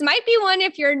 This might be one,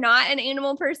 if you're not an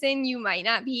animal person, you might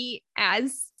not be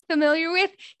as familiar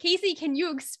with. Casey, can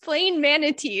you explain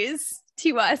manatees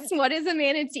to us? What is a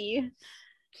manatee?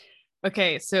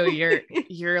 Okay, so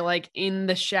you're like in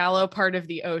the shallow part of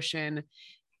the ocean,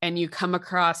 and you come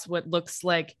across what looks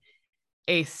like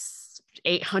a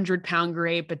 800-pound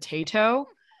gray potato.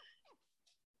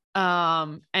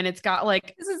 And it's got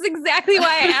like, this is exactly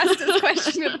why I asked this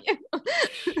question of you.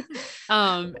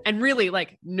 And really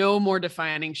like no more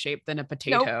defining shape than a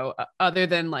potato, other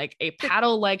than like a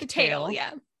paddle-like tail.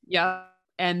 Yeah.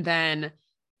 And then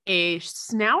a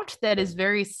snout that is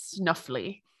very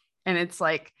snuffly, and it's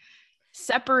like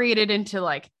separated into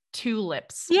like 2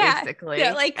 lips, basically.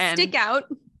 That like stick out.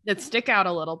 That stick out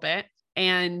a little bit.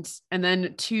 And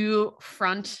then 2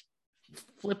 front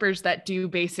flippers that do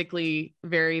basically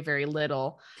very, very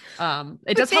little.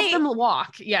 It does help them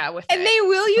walk. Yeah. They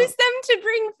will use them to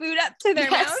bring food up to their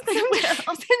mouths sometimes.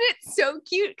 And it's so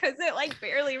cute because it like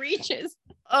barely reaches.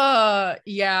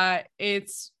 Yeah,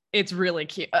 it's really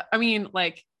cute. I mean,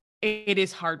 like, it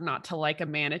is hard not to like a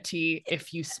manatee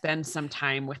if you spend some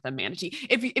time with a manatee.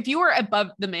 If you are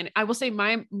above the I will say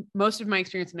most of my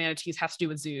experience with manatees has to do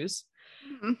with zoos.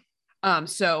 Mm-hmm.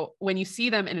 So when you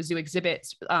see them in a zoo exhibit,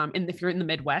 and if you're in the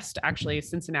Midwest, actually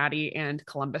Cincinnati and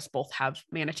Columbus both have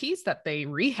manatees that they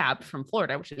rehab from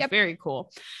Florida, which is very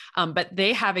cool. But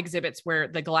they have exhibits where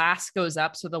the glass goes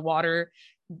up, so the water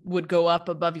would go up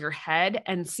above your head,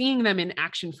 and seeing them in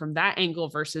action from that angle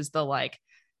versus the like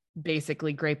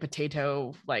basically gray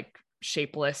potato, like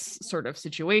shapeless sort of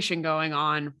situation going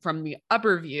on from the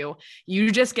upper view, you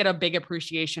just get a big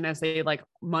appreciation as they like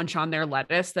munch on their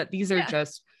lettuce that these are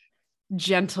just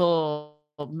gentle,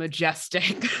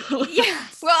 majestic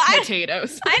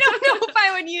potatoes. I don't know if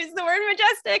I would use the word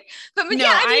majestic, but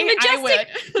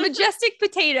majestic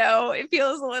potato, it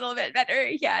feels a little bit better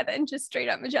than just straight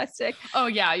up majestic. Oh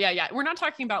yeah. We're not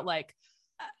talking about like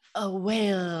a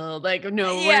whale, like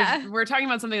no, we're talking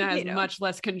about something that has much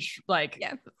less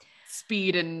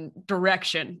speed and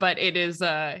direction, but it is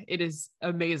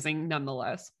amazing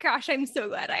nonetheless. Gosh, I'm so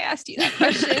glad I asked you that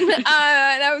question.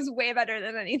 That was way better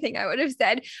than anything I would have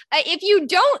said. If you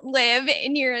don't live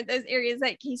near those areas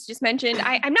that Keith just mentioned,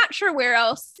 I'm not sure where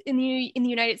else in the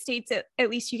United States at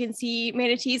least you can see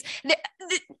manatees.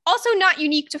 Also not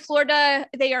unique to Florida.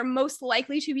 They are most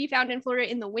likely to be found in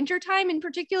Florida in the wintertime. In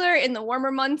particular, in the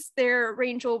warmer months, their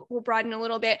range will broaden a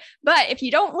little bit. But if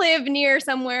you don't live near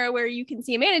somewhere where you can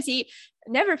see a manatee,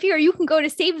 never fear, you can go to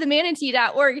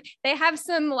savethemanatee.org. They have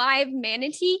some live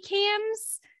manatee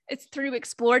cams. It's through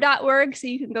explore.org, so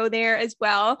you can go there as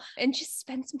well and just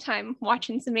spend some time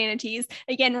watching some manatees.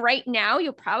 Again, right now,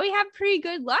 you'll probably have pretty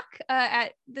good luck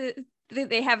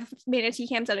they have manatee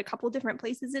cams at a couple different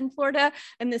places in Florida,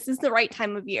 and this is the right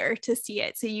time of year to see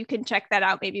it. So you can check that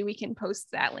out. Maybe we can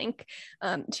post that link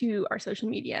to our social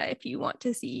media if you want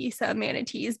to see some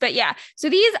manatees. But yeah, so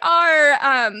these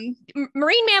are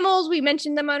marine mammals. We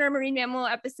mentioned them on our marine mammal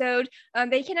episode.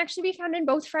 They can actually be found in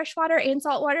both freshwater and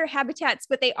saltwater habitats,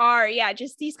 but they are,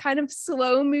 just these kind of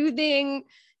slow moving,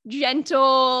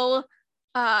 gentle,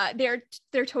 they're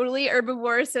totally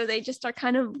herbivores, so they just are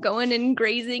kind of going and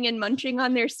grazing and munching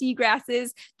on their seagrasses.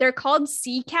 They're called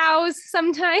sea cows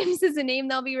sometimes is a name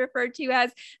they'll be referred to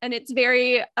as, and it's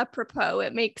very apropos.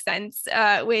 It makes sense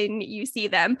when you see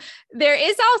them. There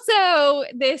is also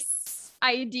this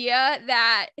idea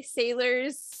that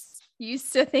sailors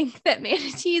used to think that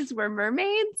manatees were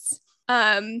mermaids.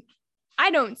 I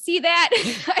don't see that.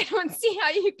 I don't see how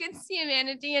you can see a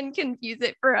manatee and confuse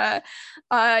it for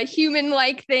a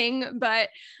human-like thing, but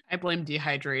I blame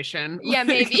dehydration. Yeah,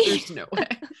 maybe. There's no way.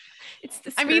 It's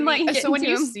the I mean, like, so when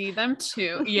you see them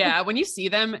too, when you see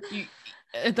them,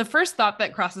 the first thought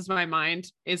that crosses my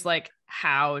mind is like,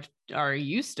 how are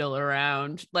you still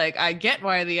around? Like, I get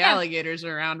why the alligators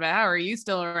are around, but how are you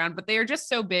still around? But they are just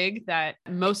so big that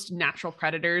most natural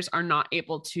predators are not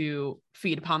able to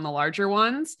feed upon the larger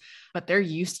ones. But there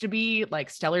used to be like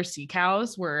Steller sea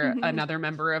cows were another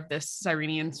member of this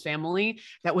Sirenians family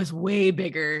that was way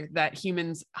bigger that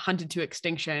humans hunted to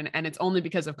extinction. And it's only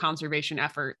because of conservation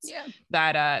efforts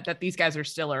that these guys are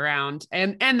still around.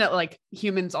 And that like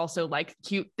humans also like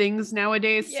cute things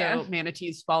nowadays. So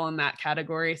manatees fall in that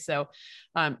category. So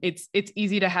it's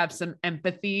easy to have some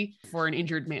empathy for an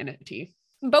injured manatee.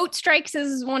 Boat strikes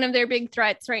is one of their big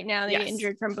threats right now. They get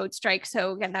injured from boat strikes.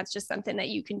 So again, that's just something that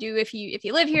you can do if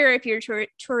you live here. If you're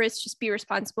tourists, just be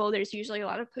responsible. There's usually a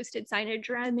lot of posted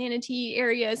signage around manatee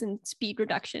areas and speed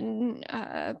reduction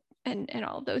and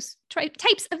all of those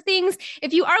types of things.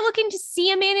 If you are looking to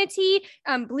see a manatee,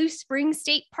 Blue Spring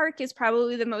State Park is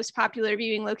probably the most popular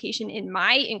viewing location in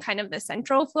kind of the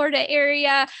central Florida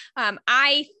area.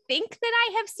 I think that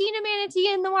I have seen a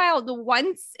manatee in the wild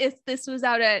once. If this was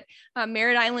out at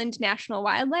Merritt Island National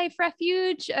Wildlife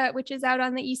Refuge, which is out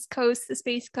on the East Coast, the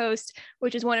Space Coast,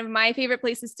 which is one of my favorite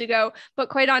places to go. But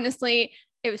quite honestly,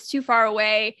 it was too far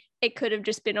away. It could have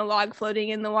just been a log floating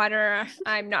in the water.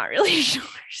 I'm not really sure.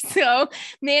 So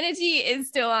manatee is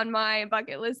still on my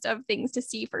bucket list of things to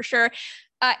see for sure.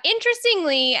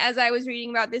 Interestingly, as I was reading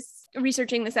about this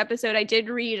researching this episode, I did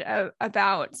read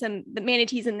about the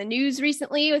manatees in the news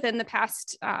recently within the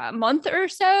past month or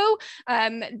so,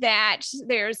 that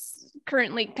there's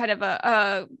currently kind of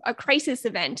a crisis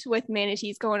event with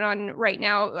manatees going on right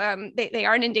now. They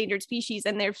are an endangered species,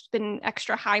 and there's been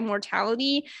extra high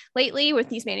mortality lately with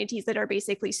these manatees that are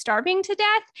basically starving to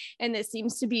death. And this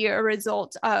seems to be a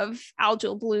result of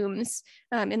algal blooms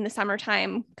in the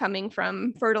summertime coming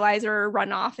from fertilizer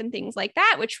runoff and things like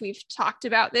that, which we've talked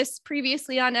about this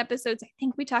previously on episodes. I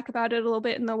think we talk about it a little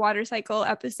bit in the water cycle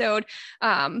episode,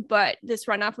 but this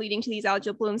runoff leading to these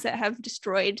algal blooms that have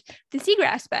destroyed the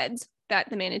seagrass beds that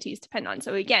the manatees depend on.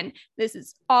 So again, this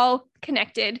is all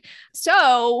connected.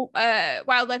 So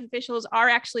wildlife officials are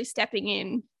actually stepping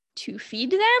in to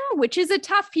feed them, which is a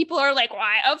tough. People are like,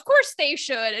 why? Of course they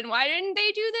should. And why didn't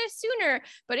they do this sooner?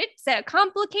 But it's a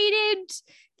complicated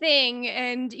thing.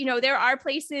 And, there are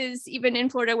places even in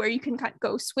Florida where you can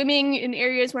go swimming in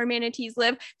areas where manatees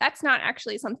live. That's not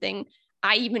actually something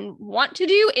I even want to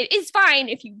do. It is fine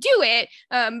if you do it,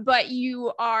 but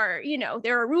you are,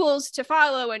 there are rules to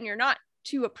follow, and you're not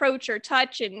to approach or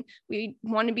touch. And we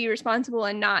want to be responsible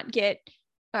and not get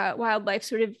wildlife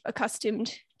sort of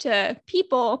accustomed to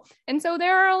people. And so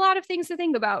there are a lot of things to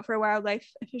think about for wildlife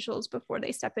officials before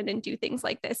they step in and do things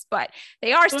like this, but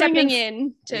they are stepping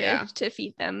in to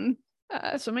feed them.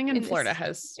 Swimming in Florida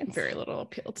has very little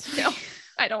appeal to me. No,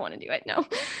 I don't want to do it. No.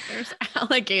 There's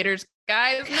alligators,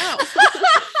 guys. No.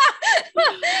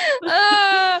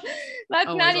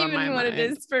 That's not even what it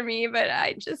is for me, but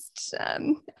I just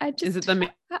is it the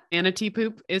manatee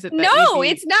poop? Is it? No,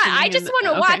 it's not. I just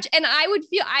want to watch, and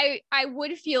I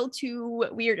would feel too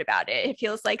weird about it. It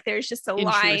feels like there's just a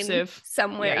line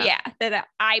somewhere, that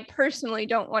I personally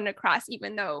don't want to cross,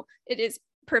 even though it is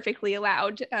perfectly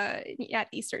allowed at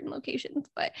these certain locations.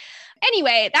 But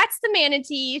anyway, that's the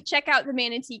manatee. Check out the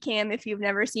manatee cam if you've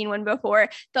never seen one before.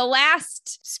 The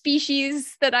last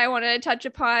species that I want to touch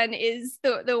upon is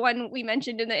the one we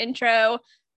mentioned in the intro,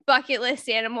 bucket list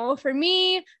animal for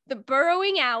me, the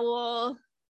burrowing owl.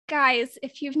 Guys,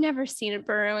 if you've never seen a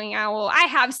burrowing owl, I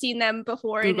have seen them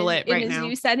before in a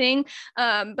zoo setting,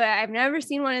 but I've never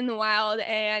seen one in the wild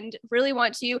and really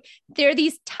want to. They're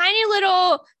these tiny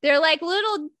little, they're like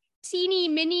little teeny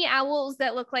mini owls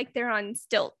that look like they're on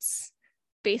stilts,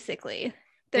 basically.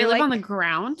 They live on the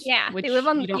ground. Yeah, which they live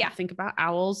on. You don't think about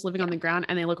owls living on the ground,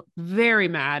 and they look very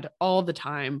mad all the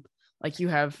time. Like you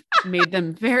have made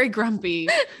them very grumpy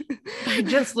by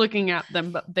just looking at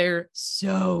them, but they're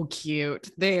so cute.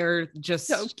 They're just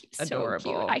adorable.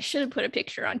 So cute. I should have put a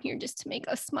picture on here just to make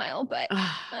us smile, but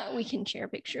we can share a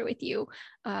picture with you,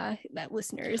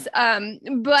 listeners.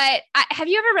 But have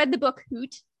you ever read the book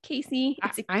Hoot, Casey?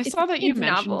 I saw that you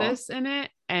mentioned this in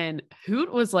it, and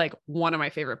Hoot was like one of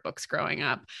my favorite books growing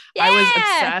up. Yeah! I was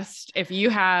obsessed. If you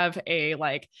have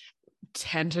a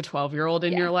 10 to 12-year-old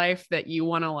in your life that you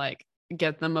want to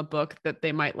get them a book that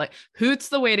they might like, Hoot's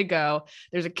the way to go.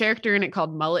 There's a character in it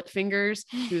called Mullet Fingers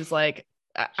who's I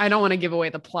don't want to give away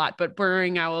the plot, but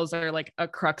burrowing owls are a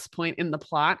crux point in the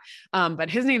plot. But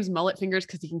his name's Mullet Fingers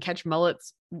because he can catch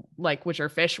mullets, which are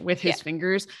fish, with his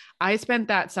fingers. I spent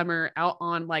that summer out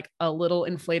on a little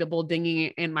inflatable dinghy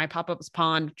in my pop-up's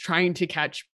pond trying to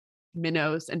catch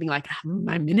minnows and being like,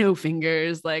 my minnow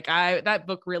fingers. That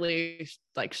book really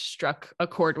struck a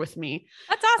chord with me.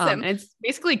 That's awesome. And it's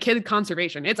basically kid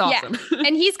conservation. It's awesome. Yeah.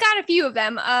 And he's got a few of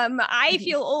them. I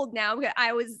feel old now.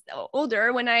 I was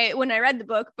older when I read the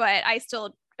book, but I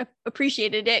still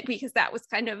appreciated it because that was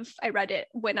I read it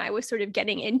when I was sort of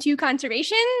getting into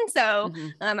conservation. So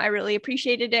I really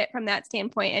appreciated it from that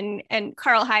standpoint. And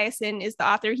Carl Hyacin is the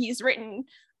author. He's written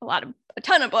a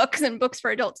ton of books and books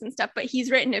for adults and stuff, but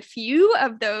he's written a few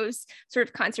of those sort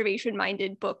of conservation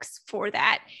minded books for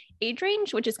that age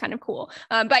range, which is kind of cool.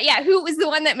 But yeah, Hoot was the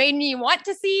one that made me want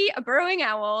to see a burrowing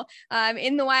owl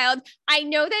in the wild. I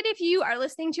know that if you are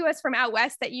listening to us from out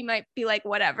west that you might be like,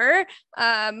 whatever,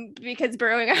 because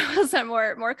burrowing owls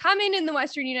are more common in the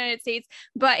Western United States.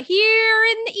 But here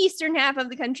in the eastern half of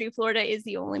the country, Florida is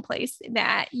the only place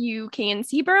that you can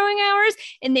see burrowing owls,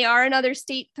 and they are another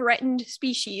state threatened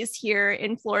species here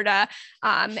in Florida.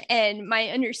 And my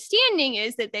understanding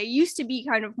is that they used to be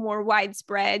kind of more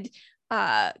widespread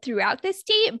throughout the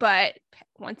state, but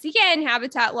once again,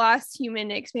 habitat loss, human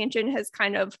expansion has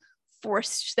kind of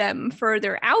forced them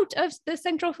further out of the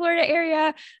Central Florida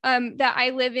area that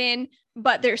I live in,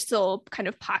 but there's still kind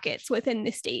of pockets within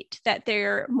the state that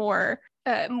they're more,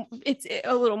 it's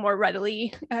a little more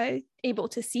readily able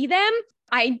to see them.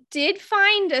 I did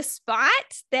find a spot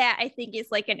that I think is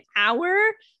an hour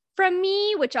from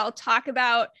me, which I'll talk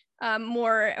about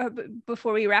more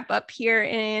before we wrap up here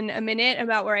in a minute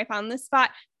about where I found this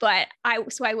spot, but I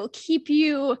will keep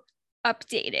you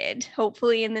updated.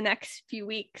 Hopefully in the next few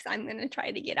weeks, I'm going to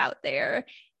try to get out there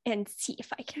and see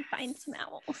if I can find some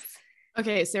owls.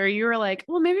 Okay, Sarah, you were like,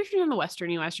 well, maybe if you're in the Western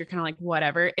US, you're kind of like,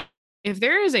 whatever. If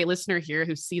there is a listener here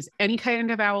who sees any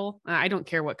kind of owl, I don't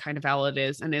care what kind of owl it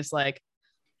is, and is like,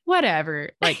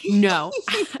 whatever, like, no,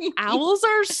 owls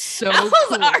are so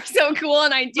cool.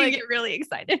 And I do get really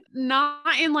excited.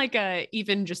 Not in like a,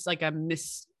 even just like a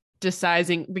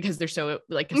mysticizing because they're so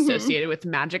like associated with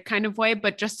magic kind of way,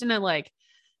 but just in a like,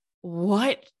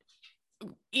 what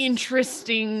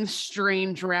interesting,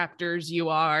 strange raptors you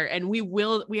are. And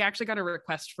we actually got a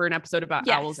request for an episode about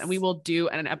owls, and we will do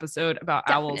an episode about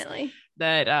owls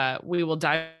that we will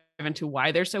dive into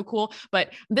why they're so cool.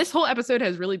 But this whole episode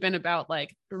has really been about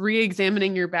like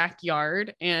re-examining your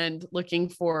backyard and looking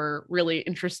for really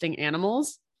interesting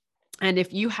animals. And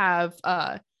if you have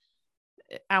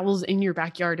owls in your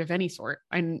backyard of any sort,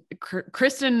 and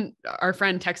Kristen, our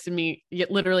friend, texted me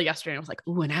literally yesterday, and I was like,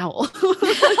 ooh, an owl.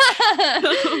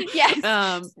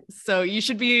 Yes. So you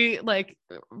should be like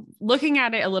looking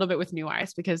at it a little bit with new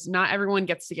eyes, because not everyone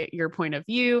gets to get your point of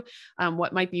view.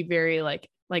 What might be very like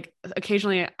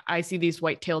occasionally I see these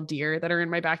white-tailed deer that are in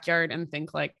my backyard and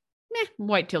think like,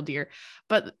 white-tailed deer.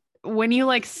 But when you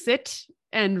like sit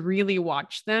and really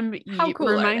watch them, how cool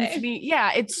reminds me,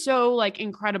 it's so like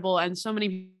incredible. And so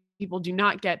many people do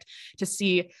not get to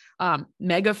see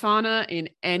megafauna in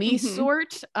any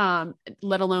sort,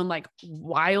 let alone like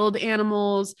wild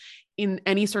animals in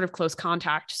any sort of close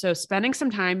contact. So spending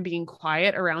some time being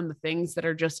quiet around the things that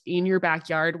are just in your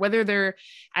backyard, whether they're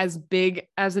as big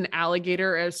as an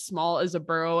alligator, as small as a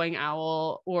burrowing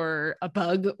owl or a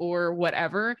bug or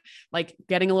whatever, like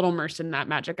getting a little immersed in that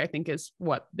magic, I think is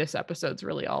what this episode's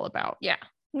really all about. Yeah.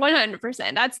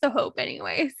 100%. That's the hope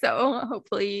anyway. So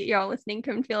hopefully y'all listening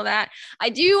can feel that. I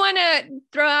do want to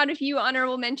throw out a few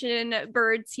honorable mention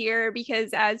birds here, because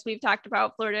as we've talked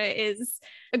about, Florida is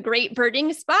a great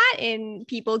birding spot, and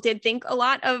people did think a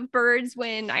lot of birds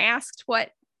when I asked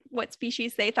what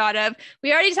species they thought of.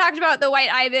 We already talked about the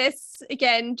white ibis,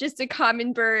 again, just a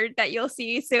common bird that you'll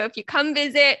see. So if you come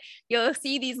visit, you'll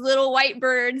see these little white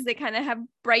birds that kind of have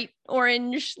bright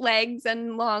orange legs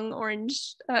and long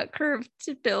orange curved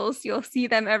bills. You'll see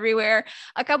them everywhere.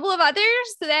 A couple of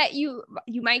others that you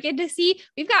might get to see.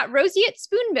 We've got roseate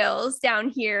spoonbills down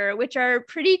here, which are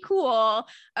pretty cool.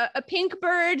 A pink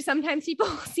bird. Sometimes people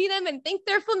see them and think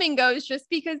they're flamingos just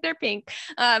because they're pink,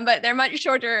 but they're much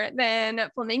shorter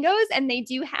than flamingos, and they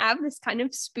do have this kind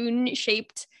of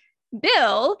spoon-shaped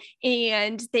bill,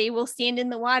 and they will stand in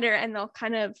the water and they'll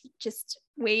kind of just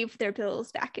wave their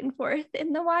bills back and forth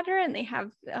in the water, and they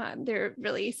have they're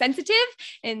really sensitive,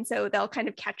 and so they'll kind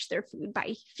of catch their food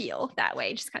by feel that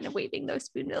way, just kind of waving those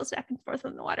spoon bills back and forth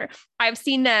in the water. I've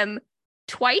seen them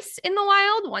twice in the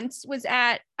wild. Once was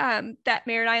at that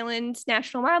Merritt Island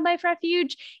National Wildlife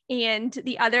Refuge, and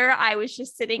the other I was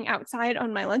just sitting outside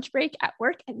on my lunch break at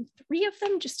work, and 3 of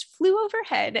them just flew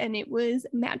overhead, and it was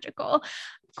magical.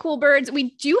 Cool birds.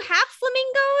 We do have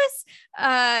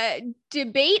flamingos.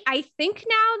 Debate. I think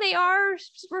now they are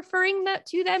referring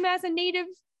to them as a native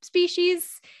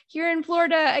species here in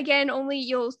Florida. Again, only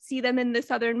you'll see them in the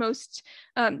southernmost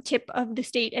tip of the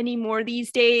state anymore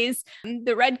these days.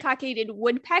 The red cockaded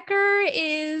woodpecker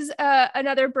is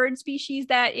another bird species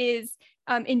that is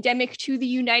endemic to the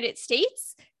United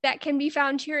States that can be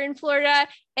found here in Florida.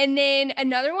 And then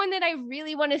another one that I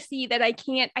really want to see that I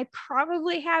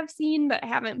probably have seen, but I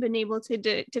haven't been able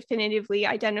to definitively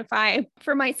identify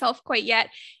for myself quite yet,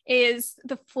 is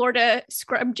the Florida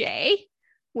scrub jay,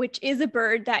 which is a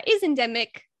bird that is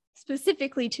endemic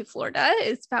specifically to Florida,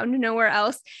 is found nowhere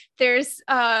else. There's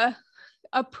a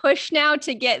push now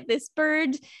to get this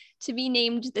bird to be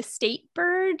named the state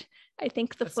bird. I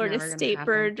think the Florida state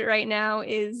bird right now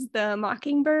is the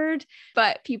mockingbird,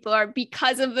 but people are,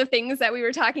 because of the things that we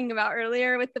were talking about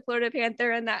earlier with the Florida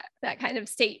panther and that kind of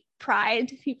state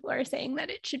pride, people are saying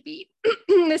that it should be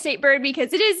the state bird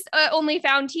because it is only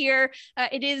found here.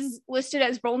 It is listed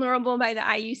as vulnerable by the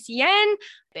IUCN.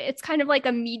 It's kind of like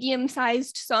a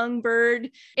medium-sized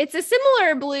songbird. It's a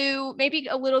similar blue, maybe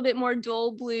a little bit more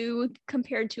dull blue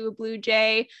compared to a blue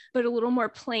jay, but a little more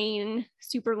plain,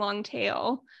 super long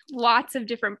tail. Lots of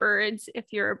different birds if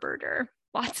you're a birder.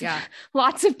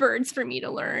 Lots of birds for me to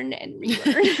learn and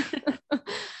relearn.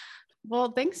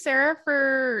 Well, thanks, Sarah,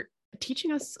 for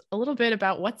teaching us a little bit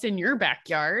about what's in your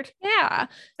backyard. Yeah,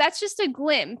 that's just a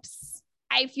glimpse.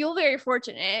 I feel very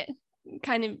fortunate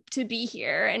kind of to be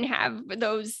here and have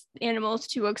those animals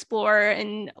to explore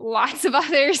and lots of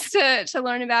others to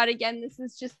learn about. Again, this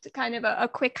is just kind of a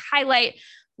quick highlight.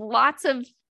 Lots of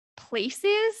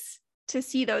places to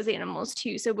see those animals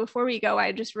too. So before we go,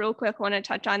 I just real quick want to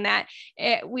touch on that.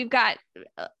 We've got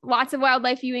lots of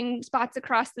wildlife viewing spots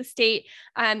across the state.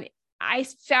 I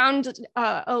found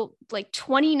like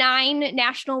 29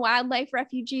 national wildlife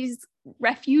refuges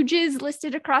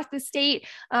listed across the state,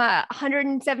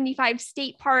 175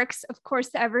 state parks, of course,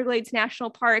 the Everglades National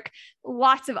Park,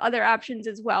 lots of other options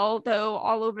as well, though,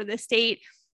 all over the state.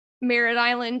 Merritt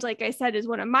Island, like I said, is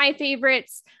one of my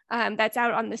favorites. That's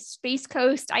out on the Space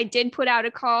Coast. I did put out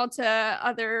a call to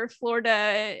other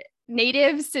Florida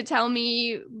natives to tell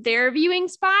me their viewing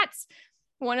spots.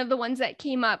 One of the ones that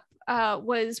came up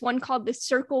was one called the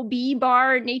Circle B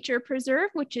Bar Nature Preserve,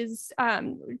 which is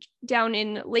down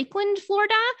in Lakeland,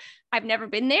 Florida. I've never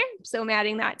been there, so I'm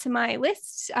adding that to my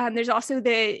list. There's also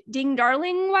the Ding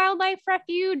Darling Wildlife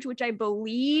Refuge, which I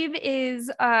believe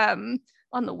is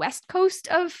on the west coast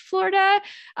of Florida.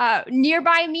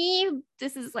 Nearby me,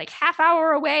 this is like half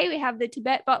hour away, we have the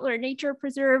Tibet Butler Nature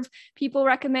Preserve, people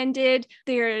recommended.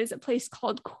 There's a place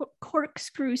called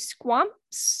Corkscrew Swamp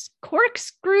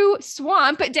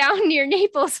down near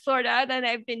Naples, Florida, that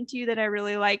I've been to that I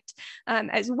really liked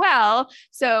as well.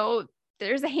 So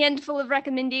there's a handful of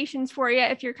recommendations for you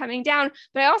if you're coming down.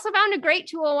 But I also found a great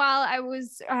tool while I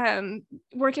was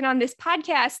working on this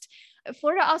podcast.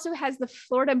 Florida also has the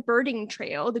Florida Birding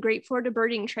Trail, the Great Florida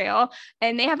Birding Trail,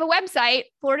 and they have a website,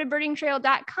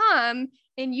 floridabirdingtrail.com,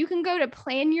 and you can go to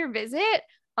plan your visit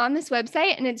on this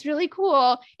website, and it's really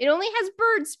cool. It only has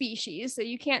bird species, so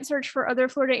you can't search for other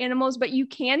Florida animals, but you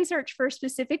can search for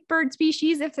specific bird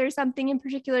species if there's something in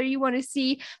particular you want to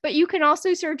see. But you can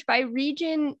also search by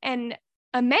region and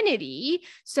amenity.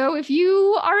 So if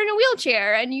you are in a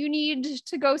wheelchair and you need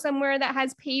to go somewhere that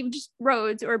has paved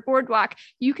roads or boardwalk,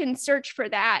 you can search for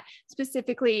that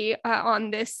specifically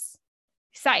on this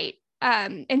site.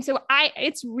 And so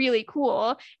it's really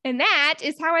cool. And that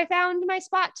is how I found my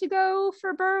spot to go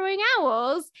for burrowing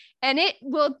owls. And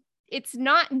it's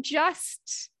not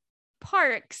just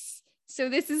parks. So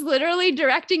this is literally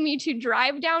directing me to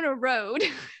drive down a road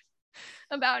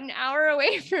about an hour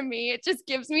away from me. It just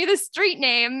gives me the street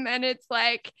name, and it's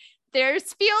like,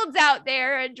 there's fields out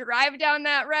there, and drive down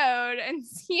that road and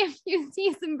see if you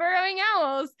see some burrowing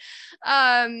owls.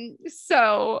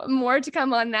 So more to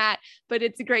come on that, but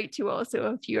it's a great tool.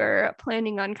 So if you're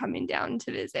planning on coming down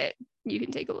to visit, you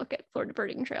can take a look at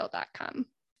floridabirdingtrail.com.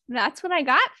 That's what I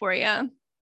got for you.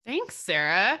 Thanks,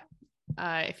 Sarah.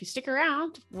 If you stick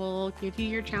around, we'll give you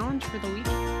your challenge for the week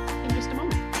in just a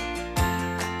moment.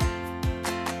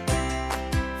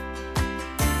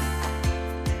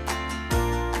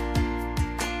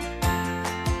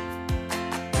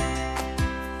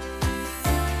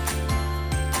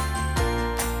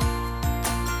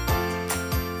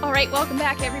 All right, welcome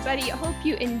back, everybody. I hope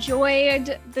you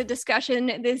enjoyed the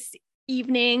discussion this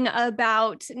evening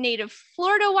about native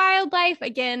Florida wildlife.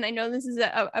 Again, I know this is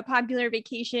a popular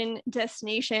vacation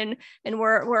destination, and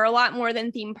we're a lot more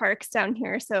than theme parks down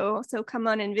here. So come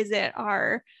on and visit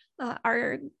our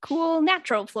cool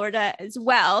natural Florida as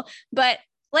well. But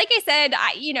like I said,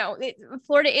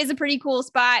 Florida is a pretty cool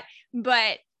spot,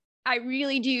 but I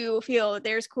really do feel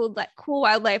there's cool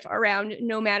wildlife around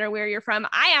no matter where you're from.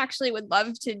 I actually would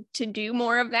love to do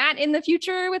more of that in the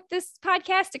future with this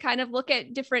podcast, to kind of look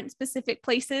at different specific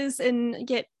places and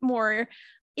get more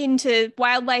into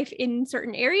wildlife in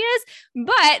certain areas.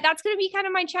 But that's going to be kind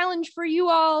of my challenge for you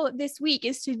all this week,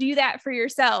 is to do that for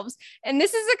yourselves. And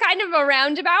this is a kind of a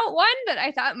roundabout one, but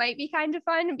I thought might be kind of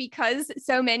fun, because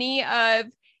so many of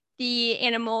the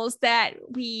animals that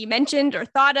we mentioned or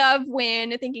thought of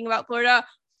when thinking about Florida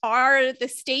are the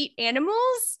state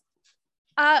animals.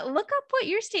 Look up what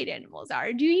your state animals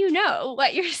are. Do you know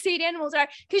what your state animals are?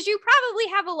 Because you probably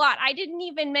have a lot. I didn't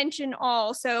even mention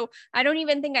all. So I don't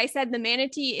even think I said the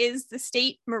manatee is the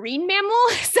state marine mammal.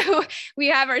 So we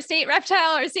have our state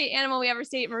reptile, our state animal, we have our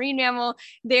state marine mammal.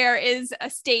 There is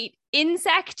a state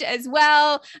insect as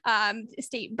well,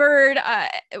 state bird,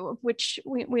 which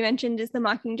we mentioned is the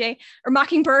mockingjay or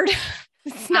mockingbird.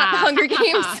 It's not the Hunger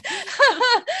Games.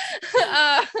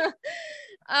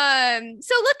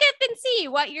 So look up and see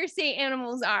what your state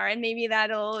animals are, and maybe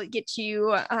that'll get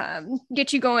you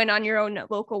going on your own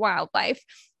local wildlife.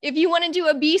 If you want to do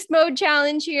a beast mode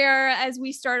challenge here as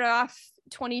we start off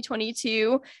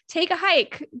 2022, take a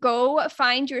hike, go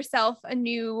find yourself a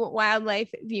new wildlife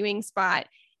viewing spot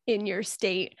in your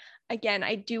state. Again,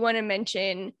 I do want to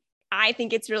mention, I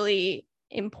think it's really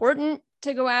important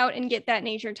to go out and get that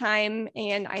nature time.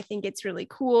 And I think it's really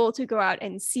cool to go out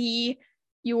and see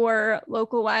your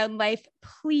local wildlife.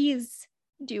 Please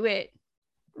do it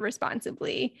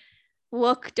responsibly.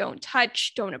 Look, don't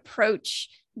touch, don't approach,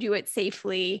 do it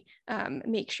safely.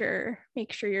 Make sure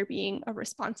you're being a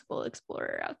responsible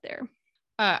explorer out there.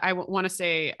 I want to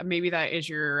say maybe that is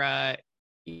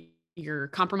your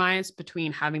compromise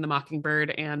between having the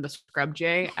mockingbird and the scrub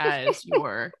jay as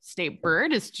your state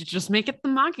bird is to just make it the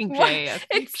mockingjay, a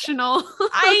fictional.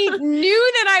 I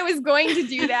knew that I was going to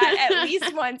do that at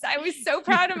least once. I was so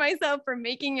proud of myself for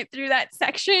making it through that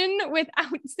section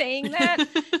without saying that.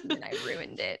 And then I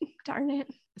ruined it. Darn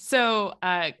it. So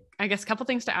I guess a couple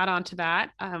things to add on to that.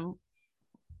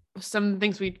 Some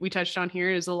things we touched on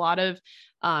here is a lot of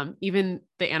even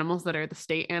the animals that are the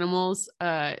state animals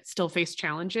still face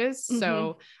challenges. Mm-hmm.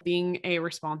 So being a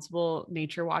responsible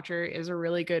nature watcher is a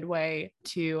really good way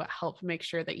to help make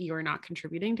sure that you are not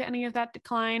contributing to any of that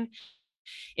decline.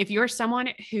 If you're someone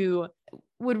who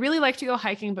would really like to go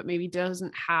hiking, but maybe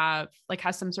doesn't have,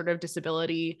 has some sort of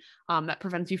disability that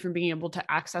prevents you from being able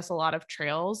to access a lot of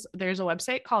trails, there's a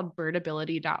website called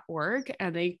birdability.org,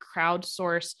 and they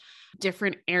crowdsource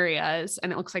different areas.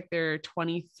 And it looks like there are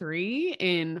 23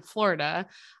 in Florida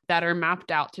that are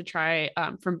mapped out to try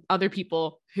from other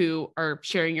people who are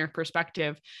sharing your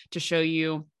perspective to show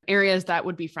you areas that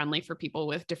would be friendly for people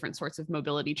with different sorts of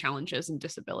mobility challenges and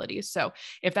disabilities. So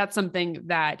if that's something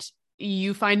that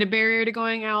you find a barrier to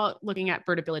going out, looking at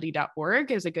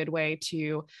birdability.org is a good way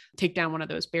to take down one of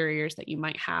those barriers that you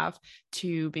might have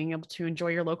to being able to enjoy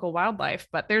your local wildlife.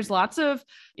 But there's lots of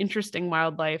interesting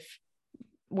wildlife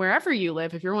wherever you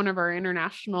live. If you're one of our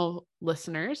international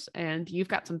listeners and you've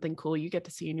got something cool you get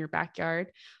to see in your backyard,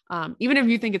 even if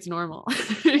you think it's normal,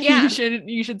 you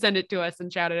should send it to us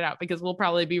and shout it out, because we'll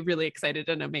probably be really excited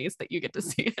and amazed that you get to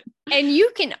see it. And you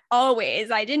can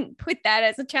always, I didn't put that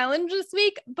as a challenge this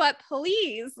week, but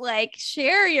please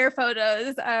share your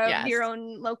photos of your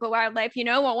own local wildlife. You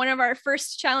know, one of our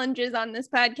first challenges on this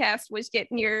podcast was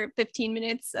getting your 15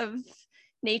 minutes of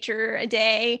nature a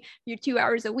day, your 2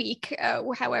 hours a week,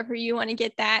 however you want to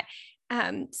get that.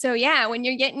 So yeah, when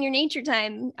you're getting your nature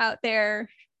time out there,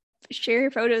 share your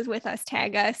photos with us,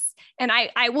 tag us. And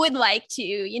I would like to,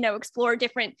 explore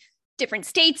different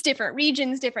states, different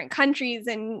regions, different countries,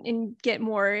 and get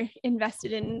more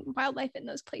invested in wildlife in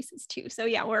those places too. So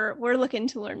yeah, we're looking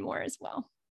to learn more as well.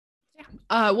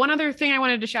 One other thing I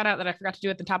wanted to shout out that I forgot to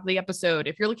do at the top of the episode,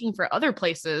 if you're looking for other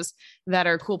places that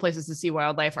are cool places to see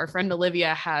wildlife, our friend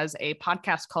Olivia has a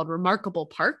podcast called Remarkable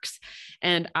Parks,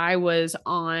 and I was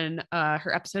on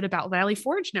her episode about Valley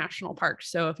Forge National Park.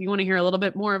 So if you want to hear a little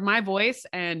bit more of my voice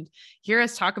and hear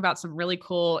us talk about some really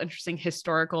cool, interesting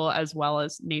historical as well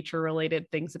as nature related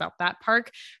things about that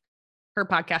park, her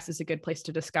podcast is a good place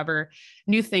to discover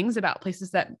new things about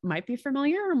places that might be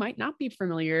familiar or might not be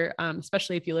familiar,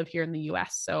 especially if you live here in the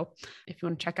US. So if you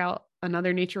want to check out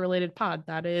another nature related pod,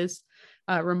 that is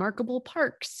Remarkable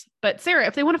Parks. But Sarah,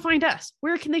 if they want to find us,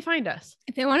 where can they find us?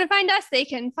 If they want to find us, they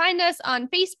can find us on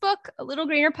Facebook, A Little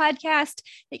Greener Podcast.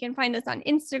 They can find us on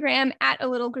Instagram at A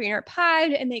Little Greener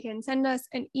Pod, and they can send us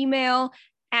an email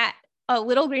at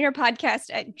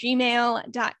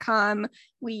alittlegreenerpodcast@gmail.com.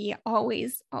 We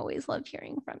always love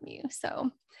hearing from you.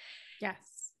 So yes,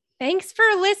 thanks for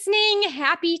listening.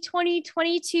 Happy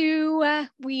 2022.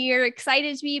 We are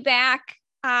excited to be back.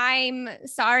 I'm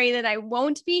sorry that I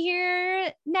won't be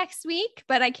here next week,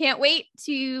 but I can't wait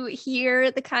to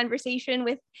hear the conversation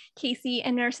with Casey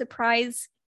and our surprise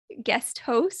guest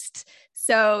host.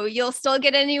 So you'll still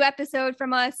get a new episode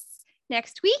from us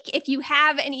next week. If you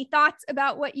have any thoughts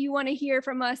about what you want to hear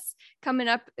from us coming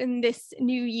up in this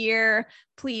new year,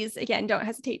 please, again, don't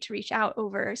hesitate to reach out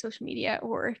over social media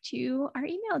or to our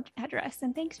email address.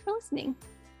 And thanks for listening.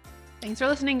 Thanks for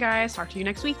listening, guys. Talk to you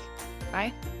next week.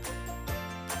 Bye.